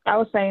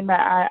was saying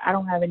that I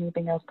don't have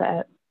anything else to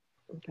add.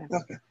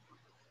 Okay.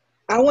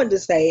 I wanted to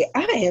say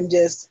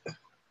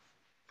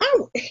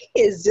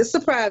he is just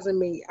surprising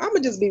me. I'm gonna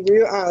just be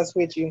real honest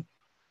with you.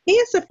 He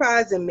is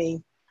surprising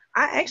me.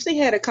 I actually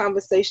had a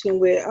conversation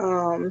with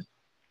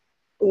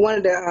one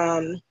of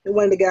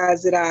the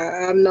guys that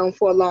I've known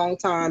for a long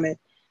time, and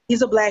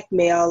he's a black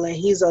male, and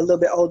he's a little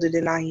bit older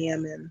than I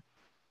am, and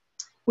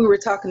we were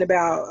talking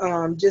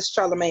about just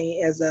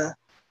Charlamagne as a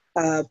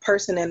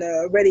person and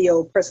a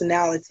radio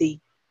personality.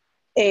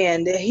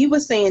 And he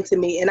was saying to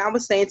me, and I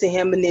was saying to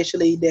him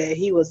initially that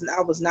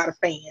I was not a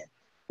fan,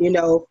 you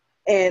know,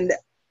 and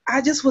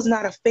I just was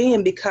not a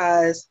fan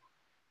because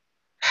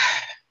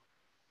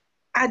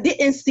I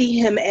didn't see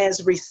him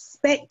as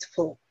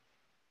respectful.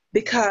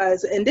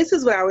 Because, and this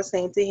is what I was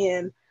saying to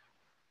him,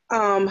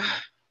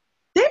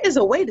 there is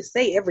a way to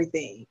say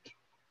everything.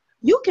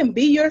 You can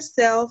be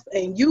yourself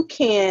and you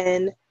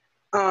can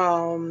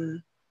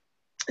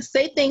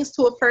say things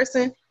to a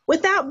person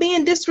without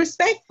being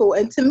disrespectful.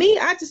 And to me,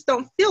 I just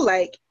don't feel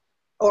like,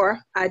 or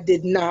I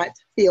did not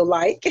feel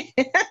like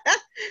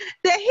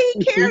that he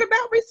cared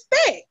about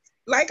respect.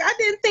 Like I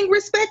didn't think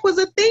respect was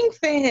a thing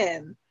for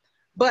him.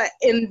 But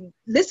in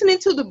listening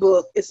to the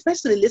book,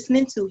 especially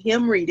listening to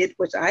him read it,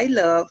 which I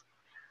love,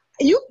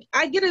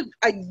 I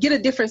get a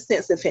different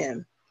sense of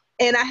him.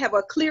 And I have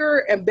a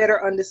clearer and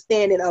better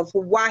understanding of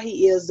why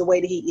he is the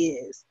way that he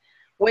is.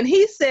 When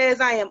he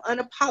says, I am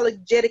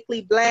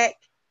unapologetically black,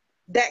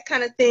 that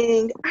kind of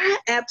thing, I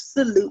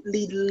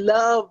absolutely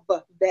love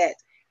that.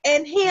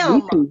 And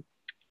him,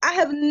 I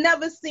have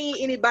never seen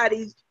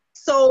anybody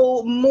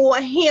so more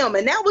him.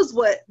 And that was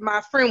what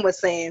my friend was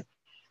saying.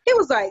 He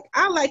was like,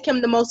 I like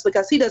him the most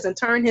because he doesn't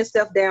turn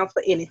himself down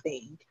for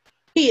anything.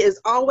 He is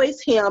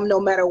always him, no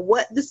matter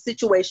what the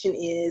situation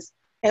is,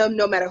 and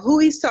no matter who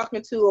he's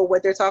talking to or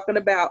what they're talking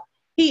about.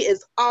 He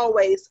is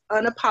always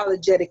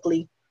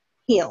unapologetically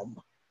him.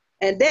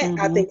 And that,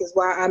 I think, is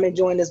why I'm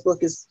enjoying this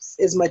book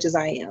as much as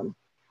I am.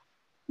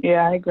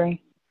 Yeah, I agree.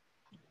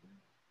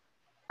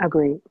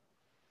 Agreed.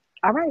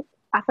 All right.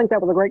 I think that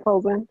was a great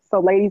closing. So,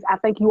 ladies, I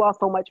thank you all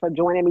so much for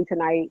joining me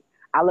tonight.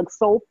 I look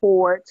so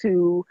forward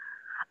to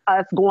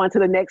us going to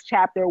the next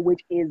chapter, which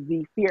is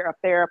the fear of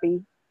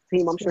therapy.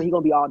 Team, I'm sure he's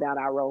going to be all down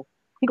our row.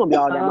 He's going to be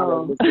all down my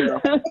row. He's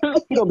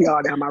going to be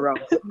all down my row.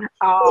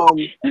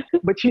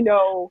 But, you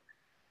know,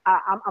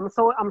 I'm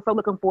so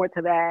looking forward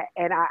to that,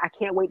 and I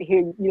can't wait to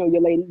hear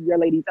your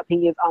ladies'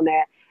 opinions on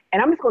that.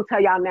 And I'm just gonna tell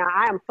y'all now,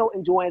 I am so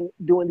enjoying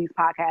doing these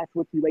podcasts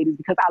with you ladies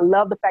because I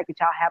love the fact that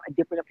y'all have a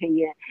different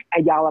opinion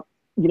and y'all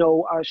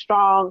are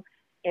strong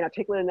and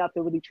articulate enough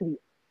to really truly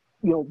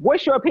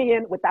voice your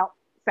opinion without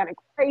sounding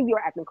crazy or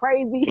acting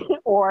crazy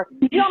or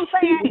you know what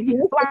I'm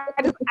saying. So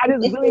I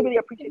just really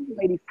appreciate you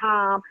ladies'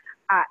 time.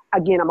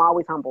 I'm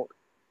always humbled.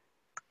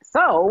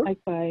 So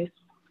likewise.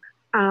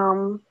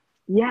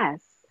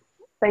 Yes.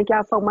 Thank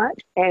y'all so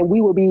much. And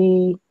we will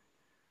be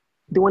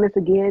doing this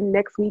again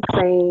next week,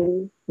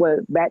 same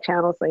bat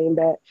channel, same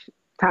batch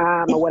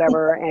time or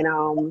whatever. And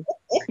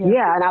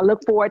and I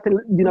look forward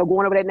to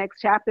going over that next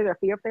chapter, the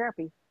fear of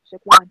therapy.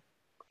 Ship 1.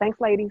 Thanks,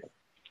 ladies.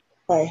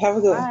 All right, have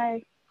a good one.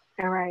 Bye.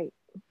 All right.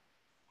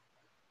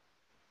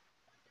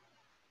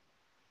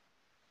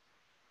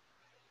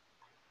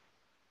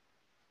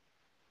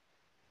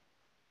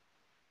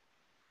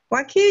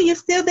 Wakil, you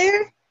still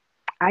there?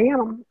 I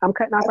am. I'm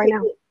cutting off right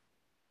now.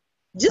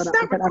 Just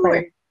stop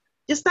recording.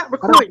 Just stop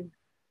recording.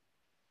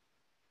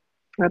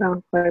 Hold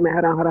on. Wait a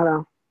minute. Hold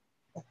on.